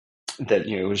 that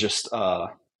it was just.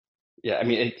 Yeah, I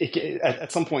mean,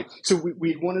 at some point, so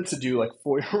we wanted to do like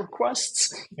FOIA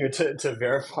requests, to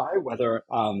verify whether,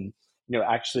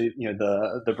 actually,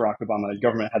 the Barack Obama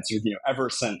government had sort of, ever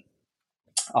sent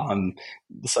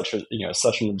such an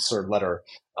absurd letter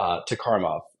to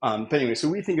Karimov. But anyway, so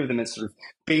we think of them as sort of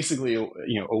basically, a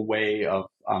way of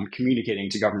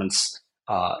communicating to governments,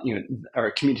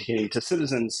 or communicating to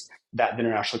citizens that the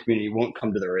international community won't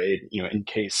come to their aid, in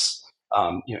case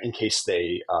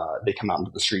they come out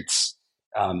into the streets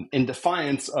in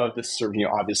defiance of this sort of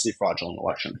obviously fraudulent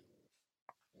election.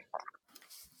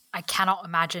 I cannot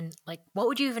imagine, like, what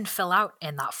would you even fill out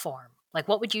in that form? Like,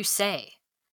 what would you say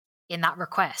in that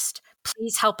request?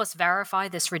 Please help us verify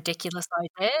this ridiculous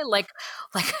idea.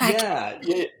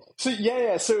 So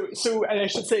and I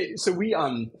should say, so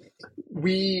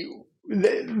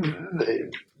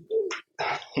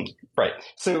right.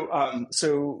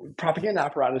 So propaganda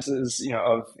apparatuses,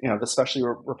 of especially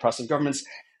repressive governments,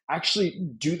 actually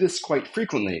do this quite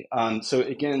frequently. So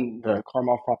again, the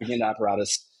Karimov propaganda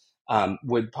apparatus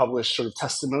would publish sort of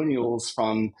testimonials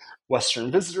from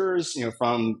Western visitors,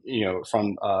 from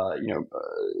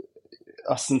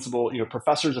ostensible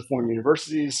professors of foreign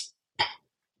universities,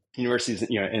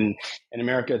 in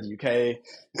America, the UK,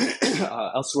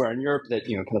 elsewhere in Europe, that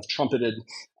kind of trumpeted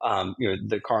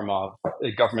the Karimov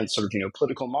government's sort of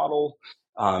political model.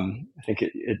 I think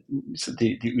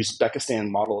the Uzbekistan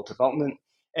model of development.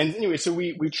 And anyway, so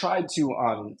we tried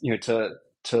to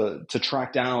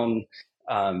track down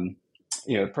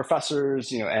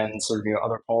professors and sort of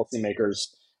other policymakers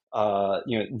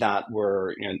that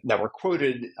were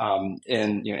quoted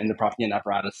in the propaganda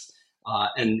apparatus.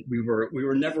 And we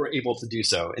were never able to do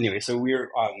so. Anyway, so we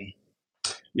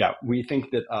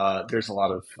think that there's a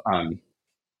lot of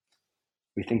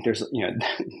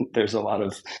there's a lot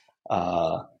of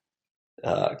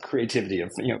creativity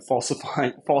of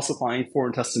falsifying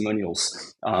foreign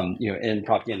testimonials in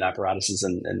propaganda apparatuses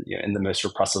and in the most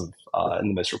repressive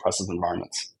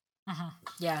environments. Mm-hmm.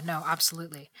 Yeah, no,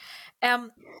 absolutely.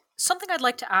 Something I'd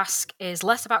like to ask is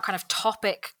less about kind of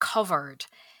topic covered.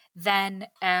 Then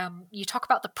you talk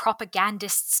about the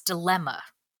propagandist's dilemma,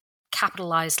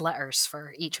 capitalized letters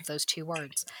for each of those two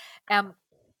words.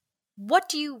 What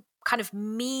do you kind of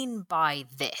mean by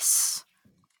this?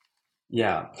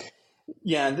 Yeah,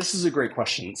 this is a great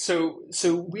question. So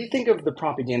we think of the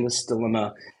propagandist's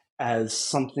dilemma as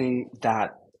something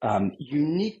that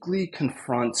uniquely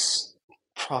confronts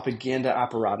propaganda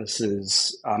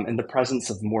apparatuses in the presence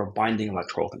of more binding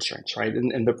electoral constraints, right?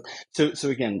 So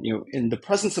again, in the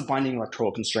presence of binding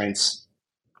electoral constraints,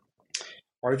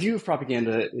 our view of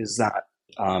propaganda is that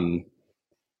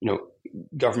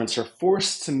governments are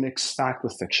forced to mix fact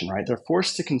with fiction, right? They're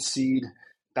forced to concede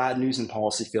bad news and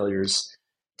policy failures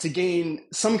to gain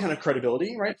some kind of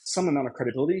credibility, right? Some amount of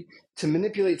credibility to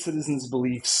manipulate citizens'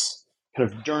 beliefs kind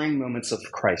of during moments of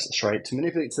crisis, right? To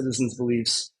manipulate citizens'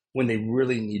 beliefs when they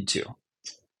really need to.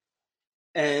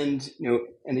 And,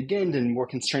 and again, in more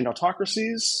constrained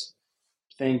autocracies,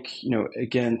 think,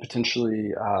 again,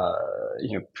 potentially,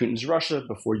 Putin's Russia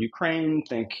before Ukraine,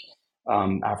 think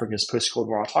Africa's post-Cold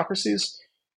War autocracies.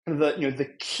 Kind of the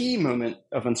key moment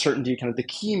of uncertainty, kind of the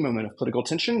key moment of political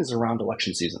tension is around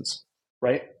election seasons,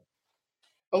 right?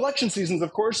 Election seasons,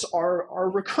 of course, are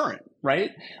recurrent,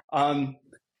 right? And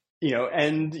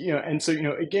so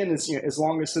again, as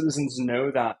long as citizens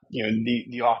know that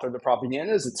the author of the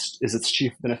propaganda is its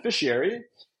chief beneficiary,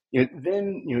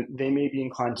 then they may be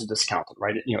inclined to discount it,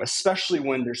 right? Especially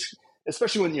when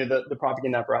the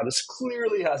propaganda apparatus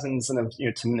clearly has an incentive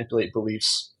to manipulate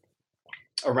beliefs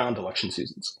around election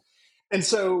seasons. And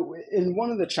so, in one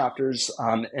of the chapters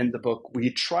in the book, we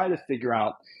try to figure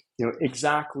out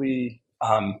exactly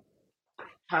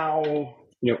how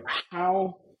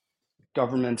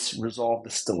governments resolve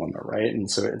this dilemma, right? And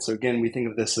so again, we think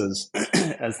of this as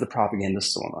as the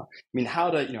propagandist dilemma. I mean, how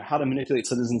to manipulate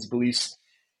citizens' beliefs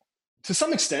to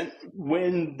some extent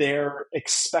when they're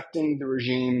expecting the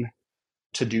regime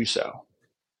to do so.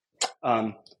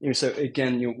 So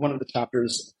again, one of the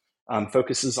chapters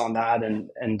focuses on that,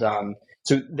 and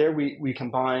so there we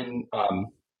combine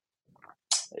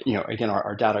again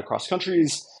our data across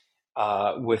countries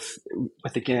with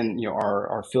again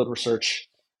our field research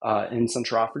in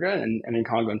Central Africa and in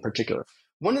Congo in particular.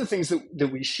 One of the things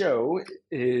that we show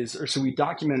so we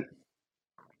document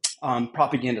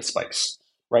propaganda spikes,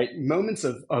 right? Moments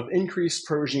of increased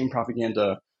pro-regime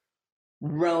propaganda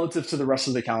relative to the rest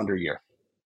of the calendar year,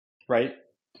 right?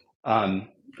 And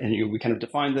we kind of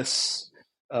define this,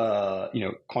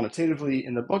 quantitatively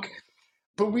in the book,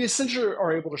 but we essentially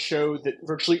are able to show that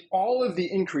virtually all of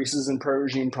the increases in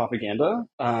pro-regime propaganda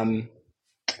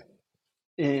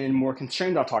in more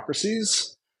constrained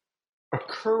autocracies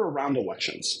occur around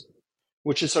elections,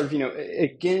 which is sort of,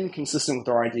 again, consistent with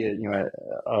our idea,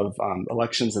 of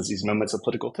elections as these moments of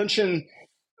political tension,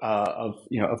 of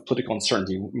political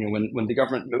uncertainty, when the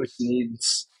government most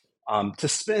needs to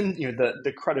spend,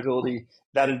 the credibility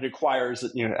that it acquires,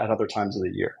 at other times of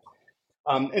the year.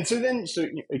 And so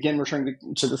again, returning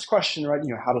to this question, right?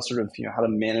 How to sort of, how to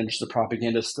manage the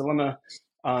propagandist dilemma.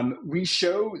 We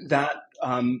show that,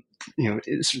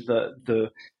 it's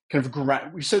the kind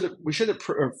of we show that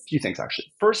a few things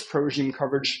actually. First, pro-regime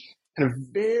coverage kind of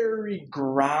very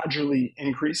gradually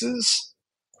increases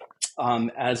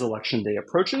as election day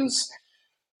approaches.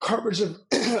 Coverage of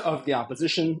of the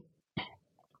opposition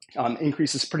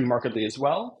increases pretty markedly as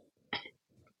well.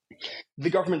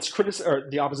 The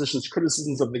opposition's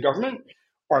criticisms of the government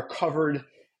are covered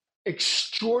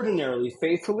extraordinarily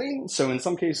faithfully. So in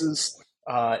some cases,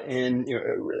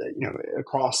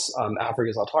 across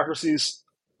Africa's autocracies,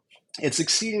 it's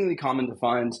exceedingly common to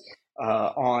find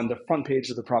on the front page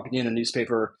of the propaganda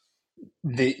newspaper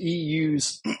the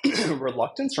EU's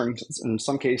reluctance, or in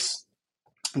some cases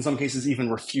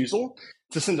even refusal,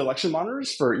 to send election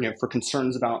monitors for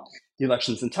concerns about the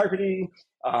election's integrity.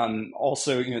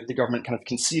 Also, the government kind of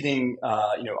conceding,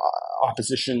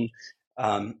 opposition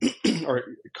or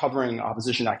covering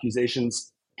opposition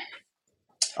accusations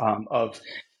of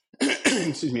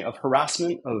of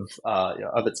harassment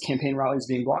of its campaign rallies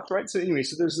being blocked. Right. So anyway,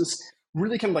 so there's this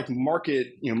really kind of like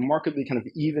markedly kind of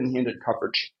even-handed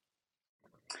coverage.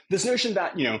 This notion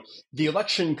that the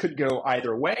election could go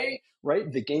either way, right?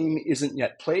 The game isn't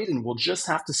yet played, and we'll just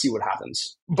have to see what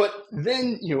happens. But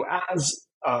then,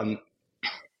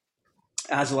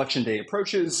 as election day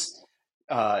approaches,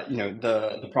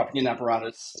 the propaganda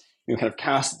apparatus kind of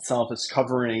casts itself as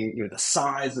covering the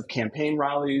size of campaign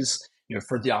rallies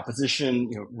for the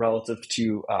opposition relative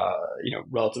to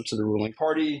the ruling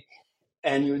party,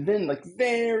 and then like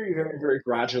very, very, very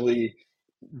gradually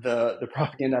the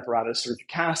propaganda apparatus sort of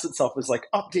casts itself as like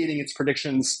updating its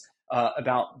predictions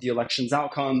about the election's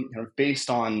outcome, based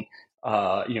on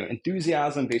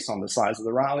enthusiasm, based on the size of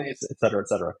the rallies, et cetera, et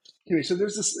cetera. Anyway, so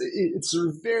there's this. It's sort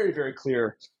of very, very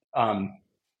clear,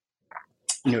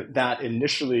 that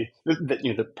initially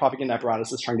the propaganda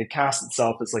apparatus is trying to cast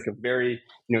itself as like a very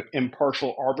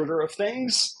impartial arbiter of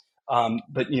things,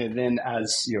 but then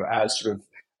as sort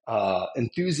of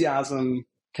enthusiasm,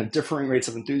 kind of differing rates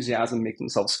of enthusiasm make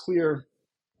themselves clear,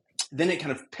 then it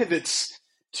kind of pivots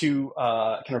to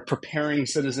kind of preparing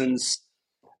citizens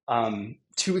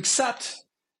to accept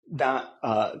that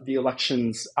the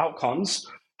election's outcomes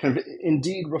kind of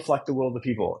indeed reflect the will of the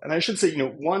people. And I should say,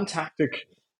 one tactic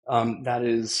that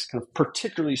is kind of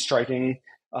particularly striking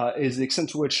is the extent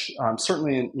to which,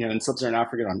 certainly in sub-Saharan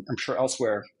Africa, I'm sure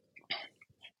elsewhere,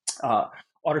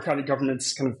 autocratic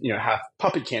governments kind of have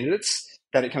puppet candidates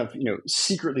that it kind of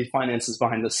secretly finances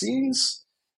behind the scenes,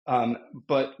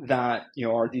 but that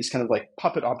are these kind of like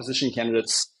puppet opposition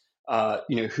candidates,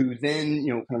 who then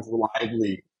kind of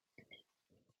reliably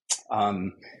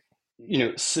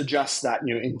suggests that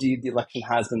indeed the election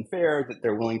has been fair, that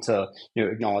they're willing to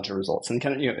acknowledge the results. And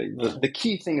kind of the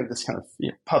key thing of this kind of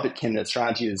puppet candidate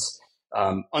strategy is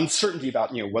uncertainty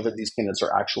about whether these candidates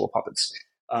are actual puppets.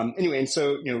 Anyway, and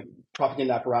so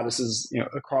propaganda apparatuses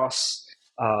across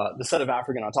the set of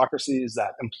African autocracies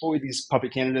that employ these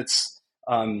puppet candidates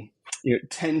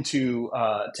tend to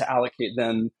allocate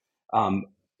them a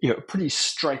pretty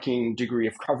striking degree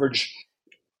of coverage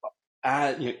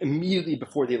immediately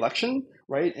before the election,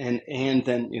 right, and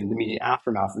then in the immediate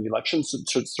aftermath of the election, so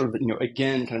sort of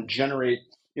again kind of generate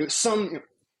some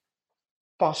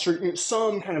foster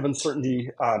some kind of uncertainty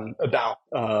about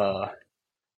the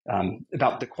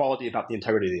quality, about the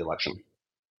integrity of the election.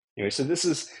 Anyway, so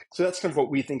that's kind of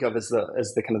what we think of as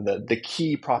the kind of the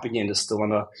key propagandist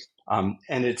dilemma,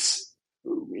 and it's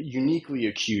uniquely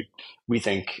acute, we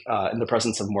think, in the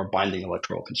presence of more binding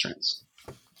electoral constraints.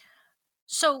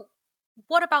 So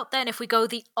what about then if we go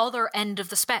the other end of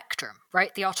the spectrum,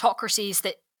 right? The autocracies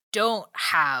that don't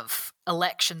have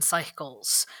election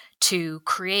cycles to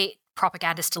create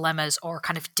propagandist dilemmas or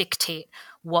kind of dictate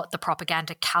what the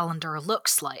propaganda calendar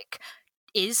looks like.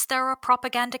 Is there a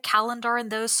propaganda calendar in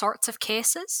those sorts of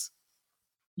cases?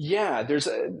 Yeah, there's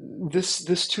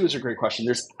this too is a great question.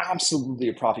 There's absolutely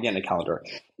a propaganda calendar.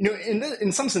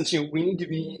 In some sense, we need to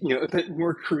be a bit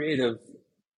more creative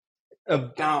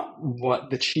about what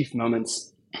the chief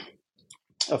moments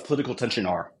of political tension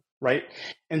are, right?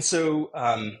 And so,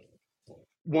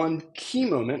 one key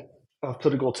moment of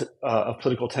political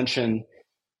tension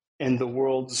in the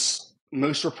world's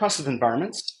most repressive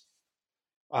environments,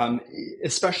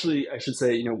 especially, I should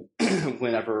say,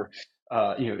 whenever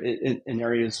in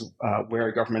areas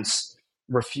where governments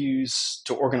refuse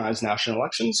to organize national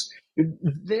elections,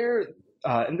 there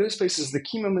in those places, the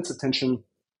key moments of tension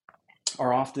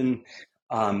are often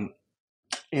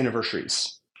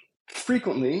anniversaries,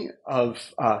 frequently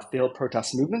of failed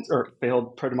protest movements or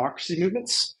failed pro-democracy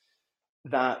movements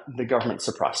that the government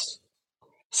suppressed.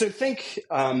 So think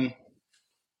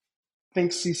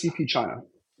CCP China,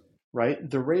 right?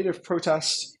 The rate of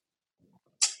protest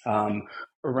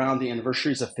around the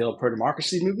anniversaries of failed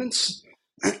pro-democracy movements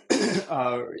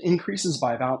increases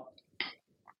by about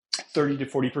 30 to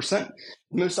 40%.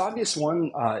 The most obvious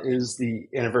one is the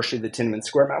anniversary of the Tiananmen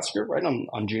Square massacre, right,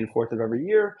 on June 4th of every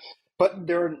year. But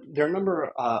there are a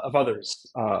number of others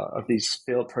of these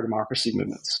failed pro-democracy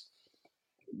movements.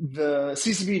 The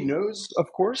CCP knows,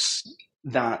 of course,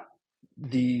 that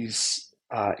these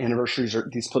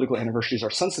these political anniversaries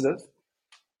are sensitive,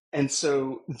 and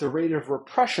so the rate of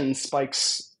repression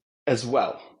spikes as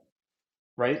well,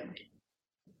 right?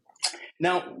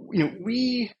 Now,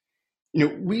 we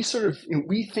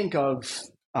think of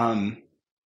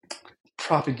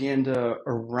propaganda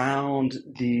around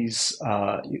these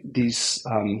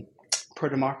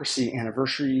pro-democracy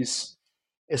anniversaries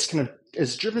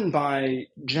is driven by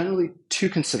generally two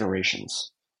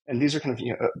considerations, and these are kind of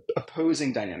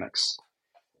opposing dynamics.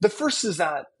 The first is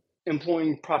that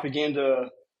employing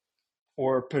propaganda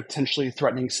or potentially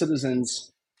threatening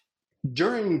citizens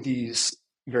during these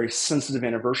very sensitive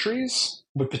anniversaries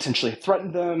would potentially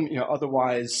threaten them,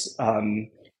 otherwise,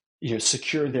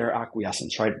 secure their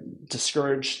acquiescence, right?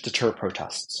 Discourage, deter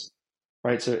protests,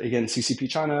 right? So again, CCP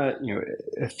China,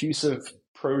 effusive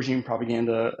pro-regime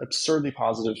propaganda, absurdly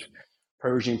positive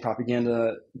pro-regime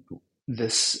propaganda.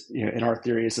 This, in our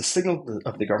theory, is a signal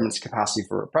of the government's capacity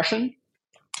for repression.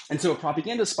 And so a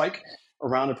propaganda spike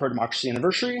around a pro-democracy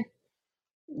anniversary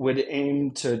would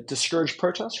aim to discourage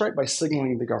protests, right, by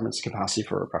signaling the government's capacity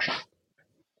for repression.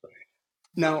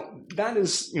 Now, that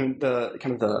is the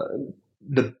kind of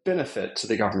the benefit to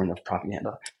the government of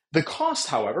propaganda. The cost,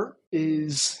 however,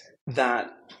 is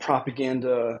that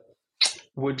propaganda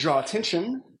would draw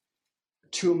attention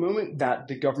to a moment that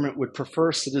the government would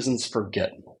prefer citizens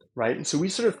forget, right? And so we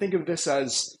sort of think of this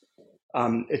as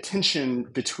a tension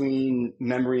between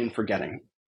memory and forgetting,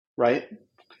 right?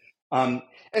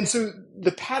 And so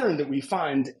the pattern that we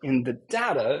find in the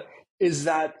data is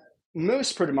that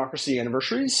most pro-democracy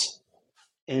anniversaries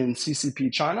in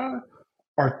CCP China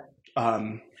are,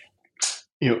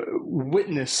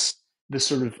 witness the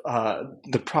sort of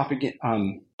the propaganda,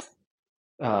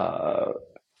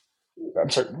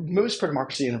 most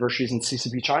pro-democracy anniversaries in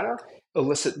CCP China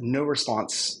elicit no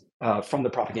response from the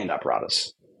propaganda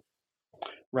apparatus,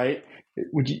 right?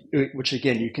 Which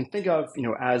again, you can think of,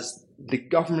 as the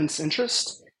government's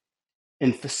interest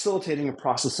in facilitating a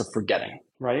process of forgetting,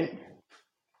 right?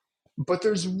 But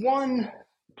there's one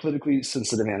politically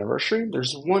sensitive anniversary.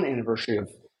 There's one anniversary of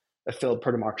a failed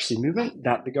pro-democracy movement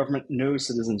that the government knows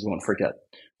citizens won't forget,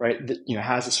 right? That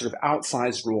has a sort of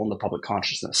outsized role in the public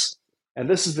consciousness. And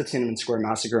this is the Tiananmen Square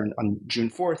massacre on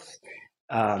June 4th,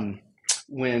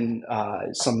 when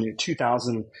some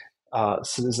 2,000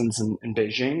 citizens in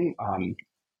Beijing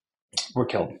were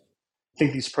killed. I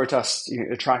think these protests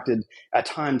attracted at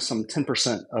times some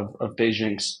 10% of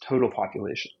Beijing's total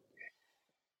population.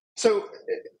 So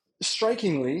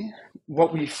strikingly,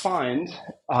 what we find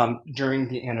during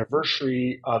the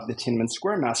anniversary of the Tiananmen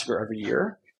Square massacre every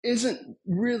year isn't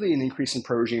really an increase in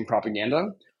pro-regime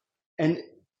propaganda,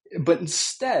 but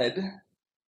instead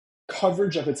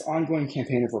coverage of its ongoing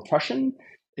campaign of repression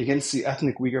against the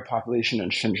ethnic Uyghur population in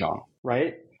Xinjiang,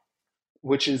 right?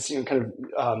 Which is kind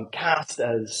of cast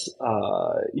as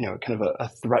kind of a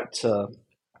threat to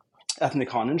ethnic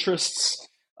Han interests,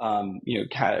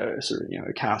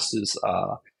 cast as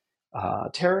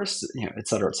terrorists, et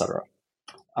cetera, et cetera.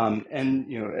 And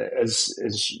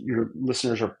as your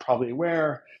listeners are probably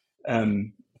aware,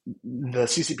 the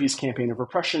CCP's campaign of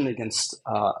repression against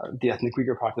the ethnic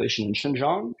Uyghur population in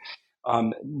Xinjiang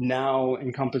now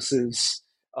encompasses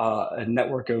a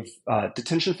network of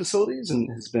detention facilities and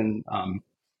has been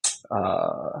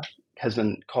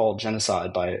called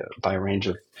genocide by a range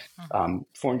of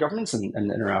foreign governments and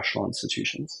international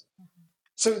institutions.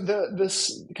 So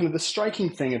the striking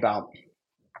thing about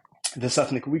this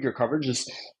ethnic Uyghur coverage is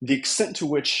the extent to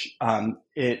which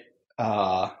it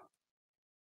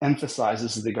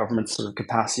emphasizes the government's sort of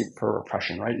capacity for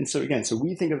repression, right? And so again,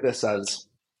 we think of this as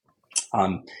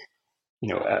a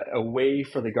way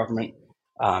for the government,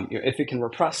 if it can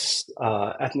repress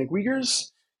ethnic Uyghurs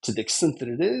to the extent that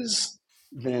it is,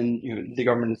 then the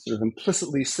government is sort of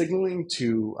implicitly signaling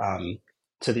to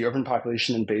the urban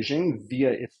population in Beijing via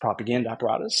its propaganda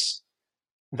apparatus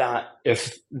that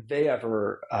if they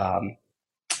ever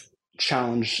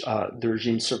challenge the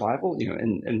regime's survival,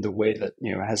 in the way that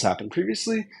has happened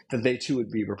previously, then they too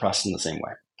would be repressed in the same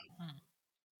way.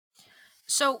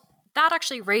 So that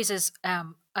actually raises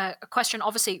a question,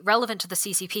 obviously relevant to the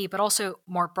CCP, but also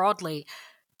more broadly.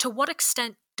 To what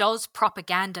extent does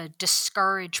propaganda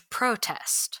discourage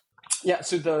protest? Yeah,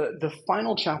 so the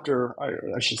final chapter,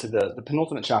 I should say the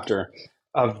penultimate chapter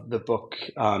of the book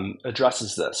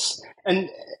addresses this. And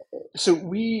so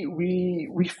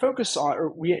we focus on, or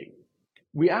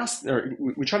we ask, or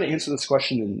we try to answer this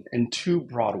question in two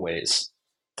broad ways.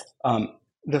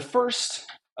 The first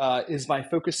is by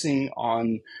focusing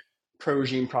on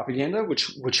pro-regime propaganda, which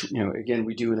again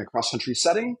we do in a cross-country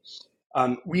setting.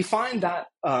 We find that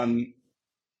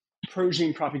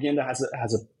pro-regime propaganda has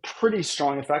a pretty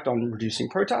strong effect on reducing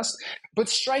protests, but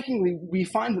strikingly, we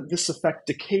find that this effect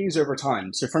decays over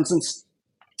time. So, for instance,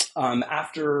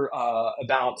 after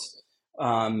about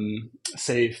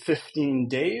say 15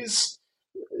 days,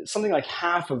 something like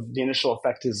half of the initial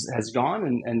effect has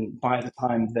gone, and by the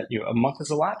time that a month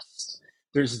has elapsed,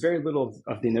 there's very little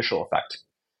of the initial effect.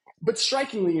 But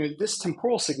strikingly, this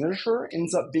temporal signature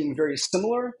ends up being very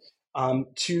similar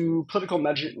to political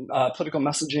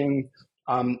messaging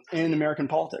in American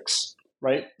politics,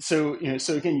 right? So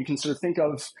again, you can sort of think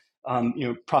of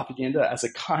propaganda as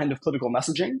a kind of political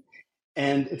messaging,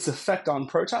 and its effect on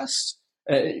protest,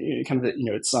 the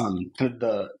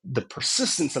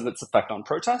persistence of its effect on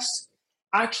protest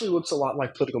actually looks a lot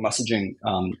like political messaging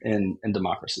in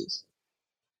democracies.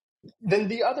 Then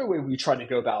the other way we try to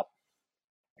go about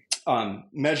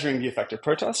measuring the effect of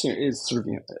protest is sort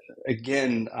of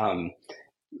again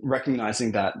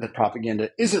recognizing that propaganda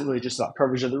isn't really just about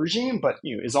coverage of the regime, but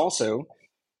is also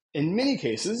in many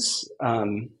cases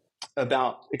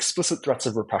about explicit threats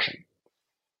of repression.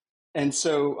 And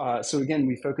so again,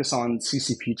 we focus on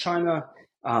CCP China,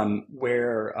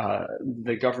 where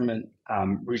the government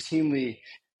routinely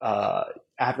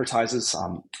advertises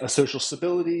a social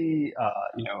stability, a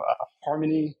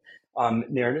harmony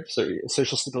narrative. So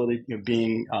social stability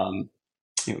being kind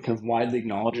of widely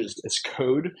acknowledged as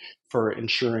code for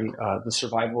ensuring the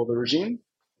survival of the regime.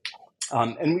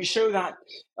 And we show that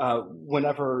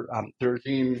whenever the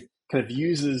regime kind of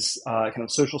uses kind of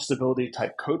social stability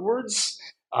type code words,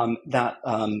 that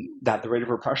the rate of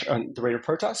repression, the rate of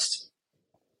protest,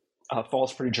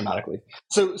 falls pretty dramatically.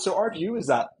 So our view is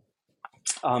that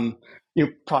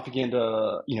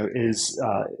propaganda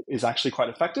is actually quite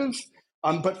effective,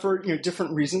 but for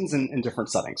different reasons in different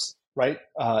settings. right?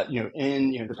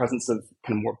 In the presence of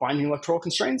kind of more binding electoral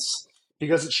constraints,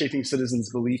 because it's shaping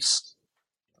citizens' beliefs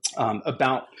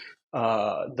about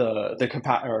about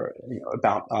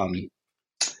kind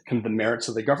of the merits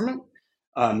of the government.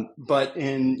 But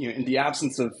in the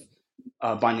absence of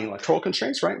binding electoral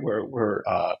constraints, right, where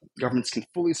governments can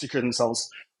fully secure themselves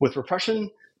with repression,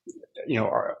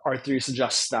 our theory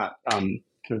suggests that kind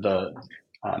of the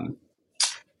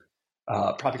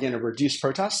propaganda reduced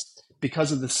protest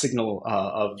because of the signal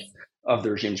of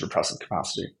the regime's repressive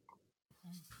capacity.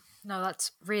 No,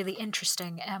 that's really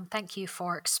interesting. Thank you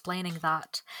for explaining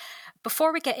that.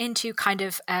 Before we get into kind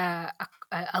of a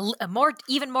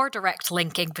even more direct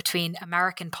linking between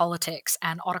American politics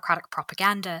and autocratic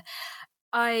propaganda,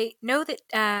 I know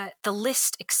that the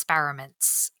list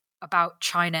experiments about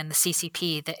China and the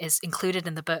CCP that is included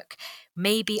in the book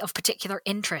may be of particular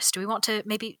interest. Do we want to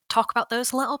maybe talk about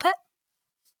those a little bit?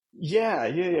 Yeah,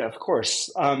 of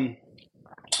course.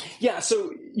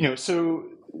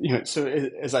 So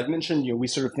as I've mentioned, we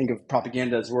sort of think of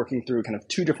propaganda as working through kind of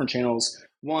two different channels.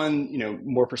 One,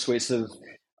 more persuasive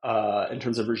in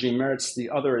terms of regime merits.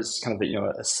 The other is kind of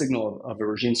a signal of a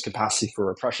regime's capacity for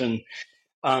repression.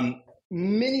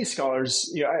 Many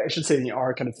scholars, I should say,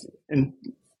 are kind of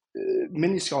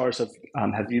many scholars have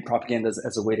viewed propaganda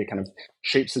as a way to kind of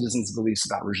shape citizens' beliefs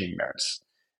about regime merits.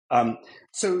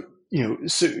 So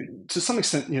to some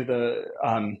extent,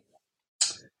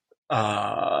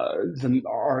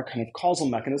 our kind of causal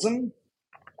mechanism,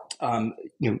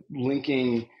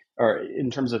 linking, or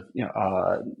in terms of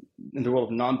in the world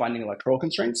of non-binding electoral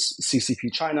constraints,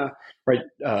 CCP China, right?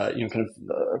 Kind of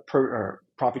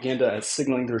propaganda as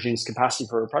signaling the regime's capacity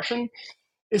for repression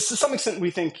is, to some extent,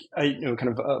 we think, kind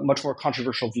of a much more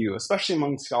controversial view, especially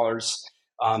among scholars,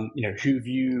 who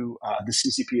view the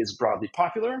CCP as broadly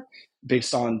popular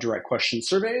based on direct question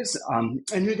surveys, and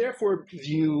who therefore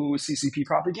view CCP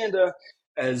propaganda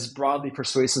as broadly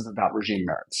persuasive about regime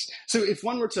merits. So if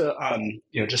one were to,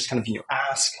 just kind of,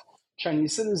 ask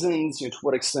Chinese citizens, to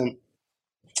what extent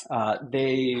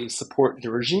they support the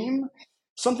regime,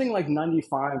 something like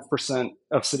 95%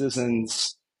 of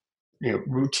citizens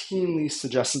routinely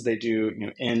suggested they do,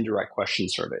 in direct question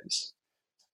surveys.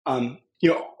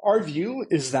 Our view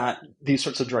is that these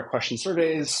sorts of direct question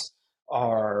surveys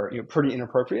are pretty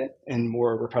inappropriate in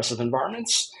more repressive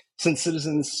environments, since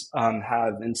citizens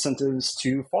have incentives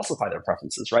to falsify their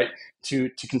preferences, right? To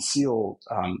conceal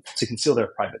their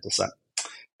private dissent.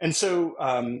 And so,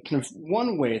 kind of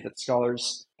one way that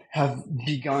scholars have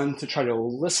begun to try to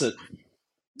elicit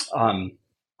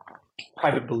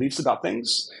private beliefs about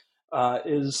things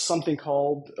is something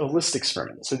called a list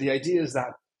experiment. So the idea is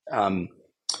that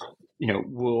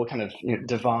we'll kind of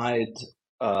divide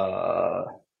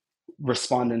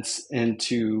respondents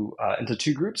into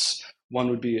two groups. One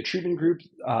would be a treatment group,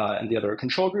 and the other a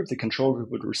control group. The control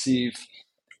group would receive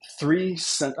three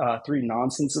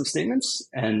non-sensitive statements,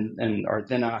 and are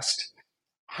then asked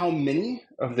how many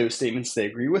of those statements they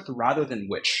agree with, rather than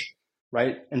which,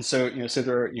 right? And so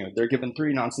they're given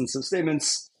three non-sensitive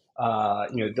statements.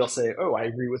 They'll say, "Oh, I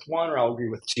agree with one," or "I'll agree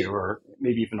with two," or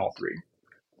maybe even all three.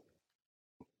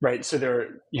 Right, so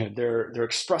they're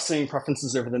expressing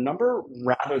preferences over the number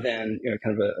rather than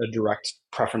kind of a direct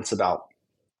preference about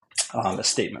a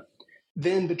statement.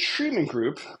 Then the treatment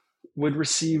group would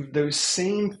receive those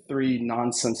same three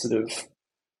non-sensitive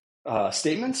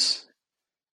statements,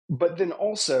 but then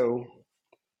also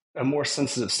a more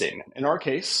sensitive statement. In our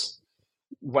case,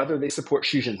 whether they support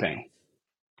Xi Jinping,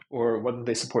 or whether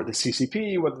they support the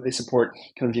CCP, whether they support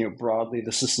kind of broadly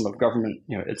the system of government,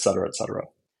 et cetera, et cetera.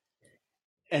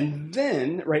 And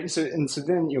then, right, so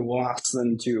then we'll ask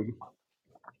them to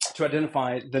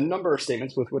identify the number of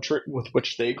statements with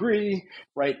which they agree,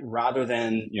 right? Rather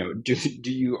than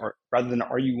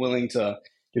are you willing to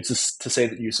say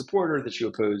that you support or that you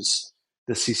oppose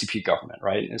the CCP government,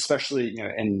 right? And especially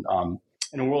in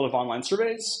a world of online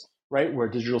surveys, right, where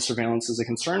digital surveillance is a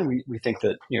concern, we think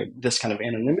that this kind of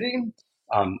anonymity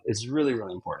is really,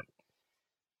 really important.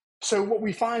 So what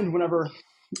we find whenever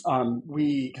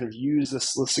we kind of use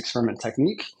this list experiment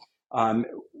technique,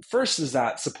 first is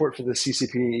that support for the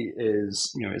CCP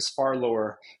is far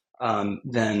lower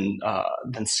than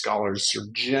scholars sort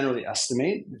of generally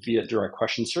estimate via direct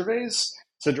question surveys.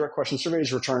 So direct question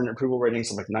surveys return approval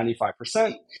ratings of like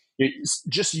 95%.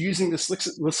 Just using this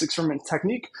list experiment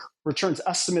technique returns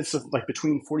estimates of like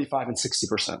between 45 and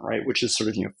 60%, right? Which is sort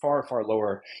of far, far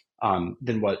lower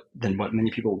than what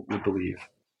many people would believe.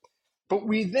 But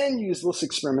we then use list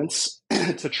experiments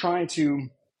to try to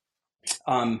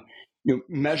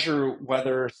measure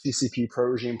whether CCP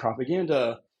pro-regime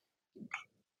propaganda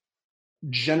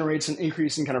generates an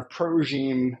increase in kind of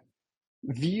pro-regime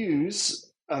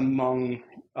views among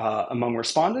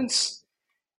respondents.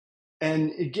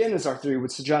 And again, as our theory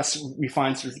would suggest, we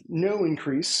find sort of no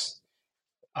increase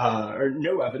or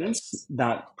no evidence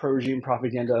that pro-regime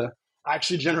propaganda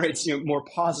actually generates more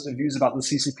positive views about the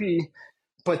CCP,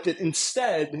 but that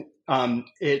instead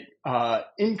it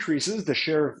increases the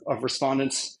share of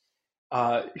respondents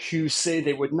who say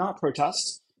they would not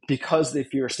protest because they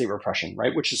fear state repression,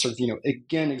 right? Which is sort of,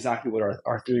 again, exactly what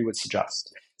our theory would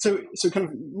suggest. So kind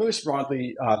of most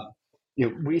broadly,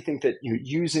 we think that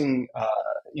using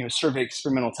survey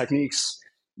experimental techniques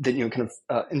that kind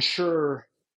of ensure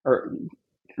or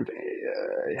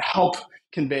help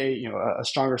convey a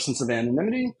stronger sense of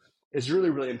anonymity is really,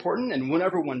 really important. And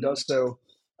whenever one does so,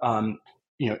 in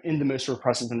the most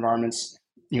repressive environments,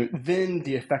 then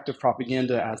the effect of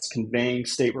propaganda as conveying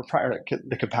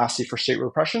the capacity for state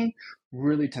repression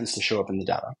really tends to show up in the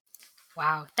data.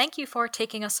 Wow. Thank you for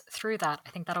taking us through that.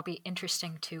 I think that'll be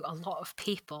interesting to a lot of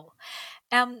people.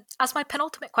 As my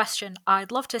penultimate question,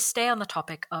 I'd love to stay on the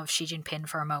topic of Xi Jinping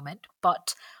for a moment,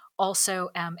 but also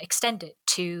extend it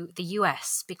to the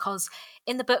US, because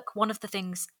in the book, one of the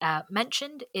things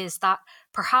mentioned is that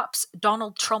perhaps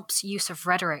Donald Trump's use of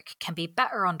rhetoric can be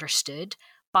better understood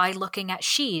by looking at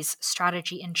Xi's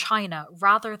strategy in China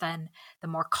rather than the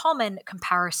more common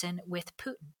comparison with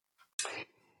Putin.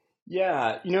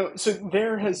 Yeah, so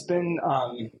there has been,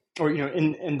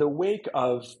 in the wake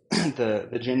of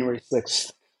the January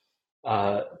 6th,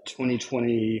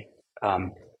 2020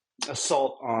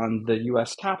 assault on the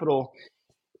U.S. Capitol,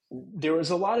 there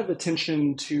was a lot of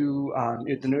attention to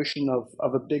the notion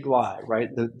of a big lie, right?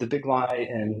 The big lie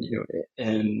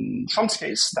in Trump's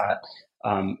case that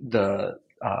the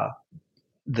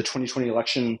 2020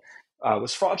 election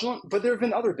was fraudulent, but there have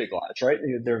been other big lies, right?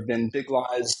 There have been big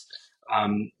lies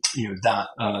that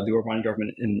the Orban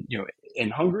government in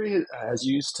Hungary has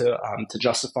used to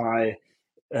justify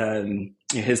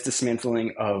his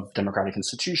dismantling of democratic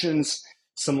institutions.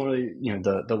 Similarly,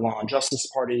 the Law and Justice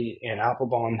Party and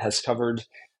Applebaum has covered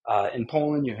in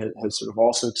Poland. Has sort of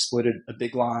also exploited a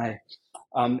big lie,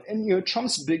 and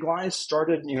Trump's big lies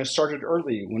started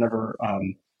early. Whenever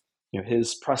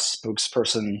his press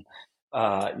spokesperson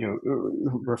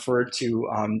referred to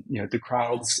the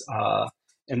crowds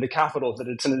in the Capitol that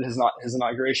attended his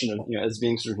inauguration as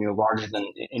being sort of larger than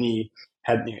any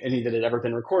that had ever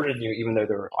been recorded. Even though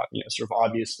there were sort of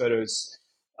obvious photos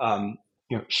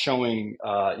showing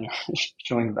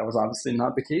showing that was obviously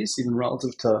not the case, even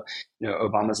relative to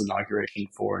Obama's inauguration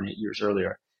 4 and 8 years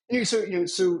earlier. So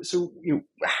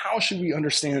how should we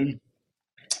understand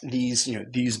these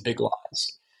big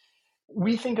lies?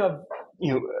 We think of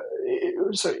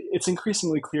so it's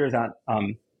increasingly clear that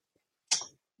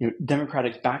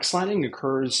democratic backsliding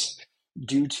occurs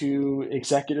due to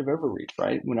executive overreach,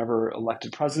 right? Whenever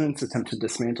elected presidents attempt to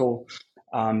dismantle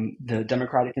the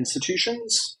democratic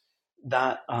institutions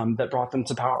that brought them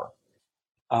to power.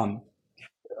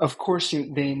 Of course,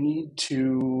 they need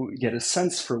to get a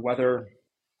sense for whether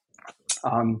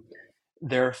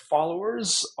their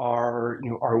followers are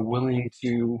willing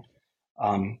to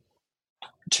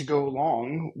go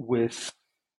along with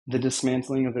the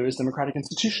dismantling of those democratic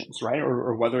institutions, right?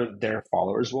 Or whether their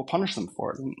followers will punish them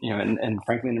for it. And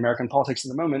frankly, in American politics at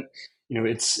the moment,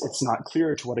 it's not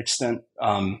clear to what extent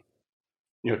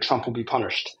Trump will be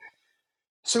punished.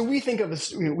 So we think of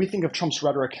this, we think of Trump's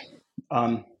rhetoric,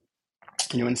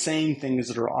 in saying things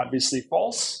that are obviously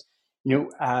false,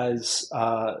 as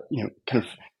kind of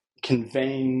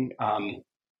conveying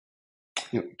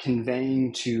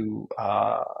to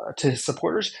his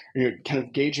supporters, kind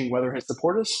of gauging whether his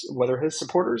supporters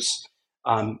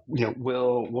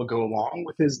will go along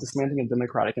with his dismantling of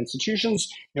democratic institutions,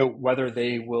 whether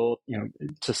they will,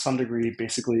 to some degree,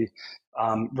 basically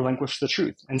relinquish the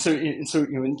truth. And so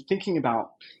in thinking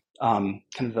about kind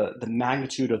of the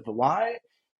magnitude of the lie,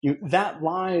 that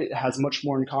lie has much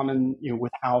more in common,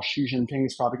 with how Xi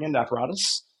Jinping's propaganda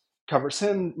apparatus covers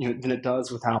him, than it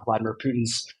does with how Vladimir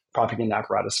Putin's propaganda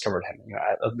apparatus covered him,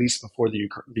 at least before the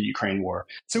Ukraine war.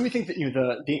 So we think that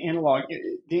the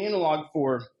analog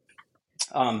for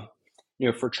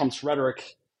for Trump's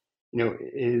rhetoric,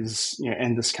 is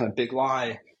and this kind of big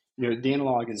lie, the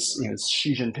analog is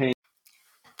Xi Jinping.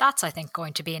 That's, I think,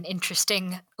 going to be an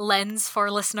interesting lens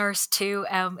for listeners to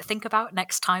think about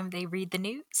next time they read the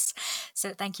news.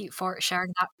 So thank you for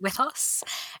sharing that with us.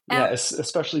 Yeah,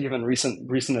 especially given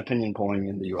recent opinion polling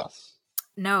in the U.S.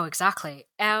 No, exactly.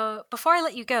 Before I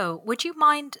let you go, would you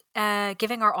mind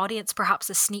giving our audience perhaps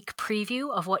a sneak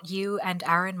preview of what you and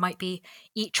Erin might be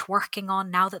each working on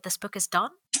now that this book is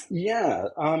done? Yeah.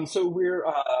 So we're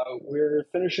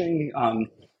finishing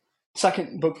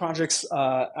second book projects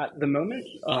at the moment.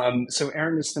 So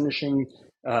Erin is finishing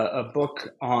a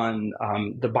book on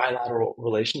the bilateral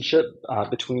relationship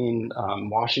between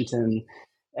Washington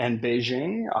and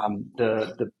Beijing.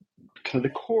 The kind of the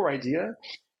core idea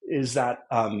is that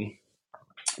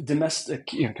domestic,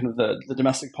 kind of the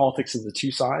domestic politics of the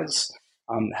two sides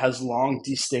has long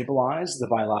destabilized the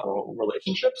bilateral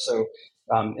relationship. So,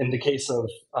 in the case of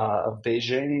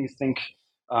Beijing, think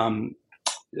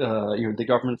the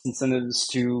government's incentives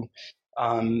to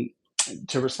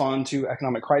respond to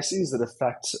economic crises that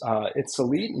affect its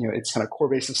elite, its kind of core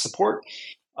base of support,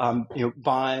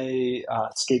 by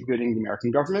scapegoating the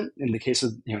American government. In the case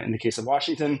of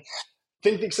Washington,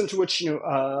 think the extent to which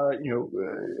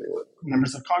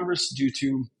members of Congress,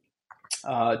 due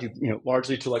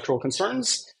largely to electoral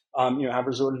concerns, have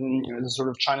resorted in the sort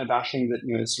of China bashing that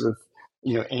is sort of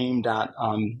aimed at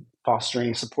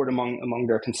fostering support among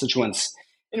their constituents.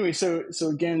 Anyway, so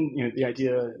again, the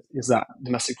idea is that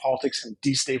domestic politics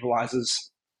destabilizes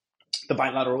the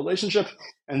bilateral relationship,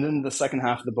 and then the second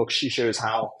half of the book, she shows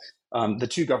how the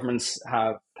two governments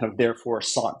have kind of therefore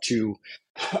sought to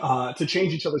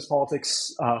change each other's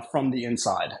politics from the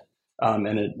inside,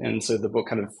 and so the book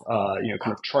kind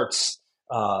of charts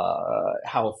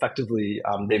how effectively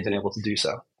they've been able to do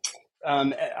so.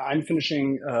 I'm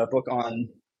finishing a book on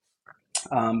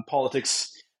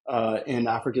politics in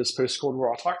Africa's post-Cold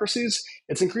War autocracies.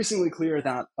 It's increasingly clear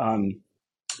that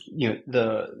the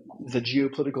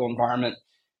geopolitical environment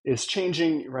is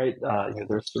changing, right?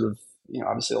 There's sort of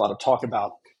obviously a lot of talk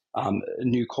about a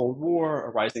new Cold War, a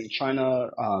rising China,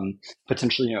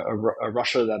 potentially a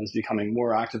Russia that is becoming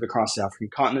more active across the African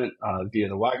continent via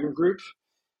the Wagner Group.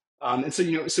 And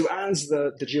so so as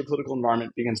the geopolitical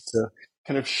environment begins to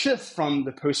kind of shift from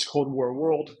the post-Cold War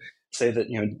world, say that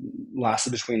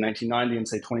lasted between 1990 and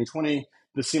say 2020,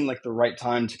 this seemed like the right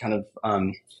time to kind of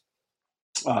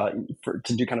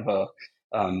to do kind of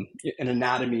an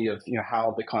anatomy of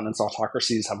how the continent's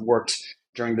autocracies have worked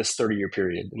during this 30-year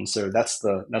period. And so that's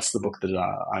the book that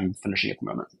I'm finishing at the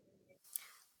moment.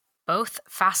 Both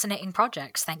fascinating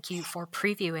projects. Thank you for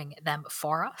previewing them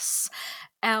for us.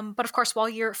 But of course, while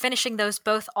you're finishing those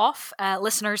both off,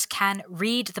 listeners can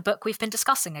read the book we've been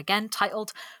discussing, again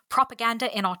titled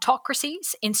Propaganda in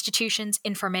Autocracies, Institutions,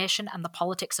 Information and the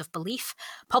Politics of Belief,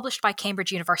 published by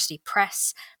Cambridge University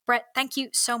Press. Brett, thank you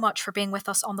so much for being with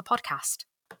us on the podcast.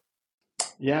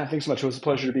 Yeah, thanks so much. It was a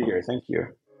pleasure to be here. Thank you.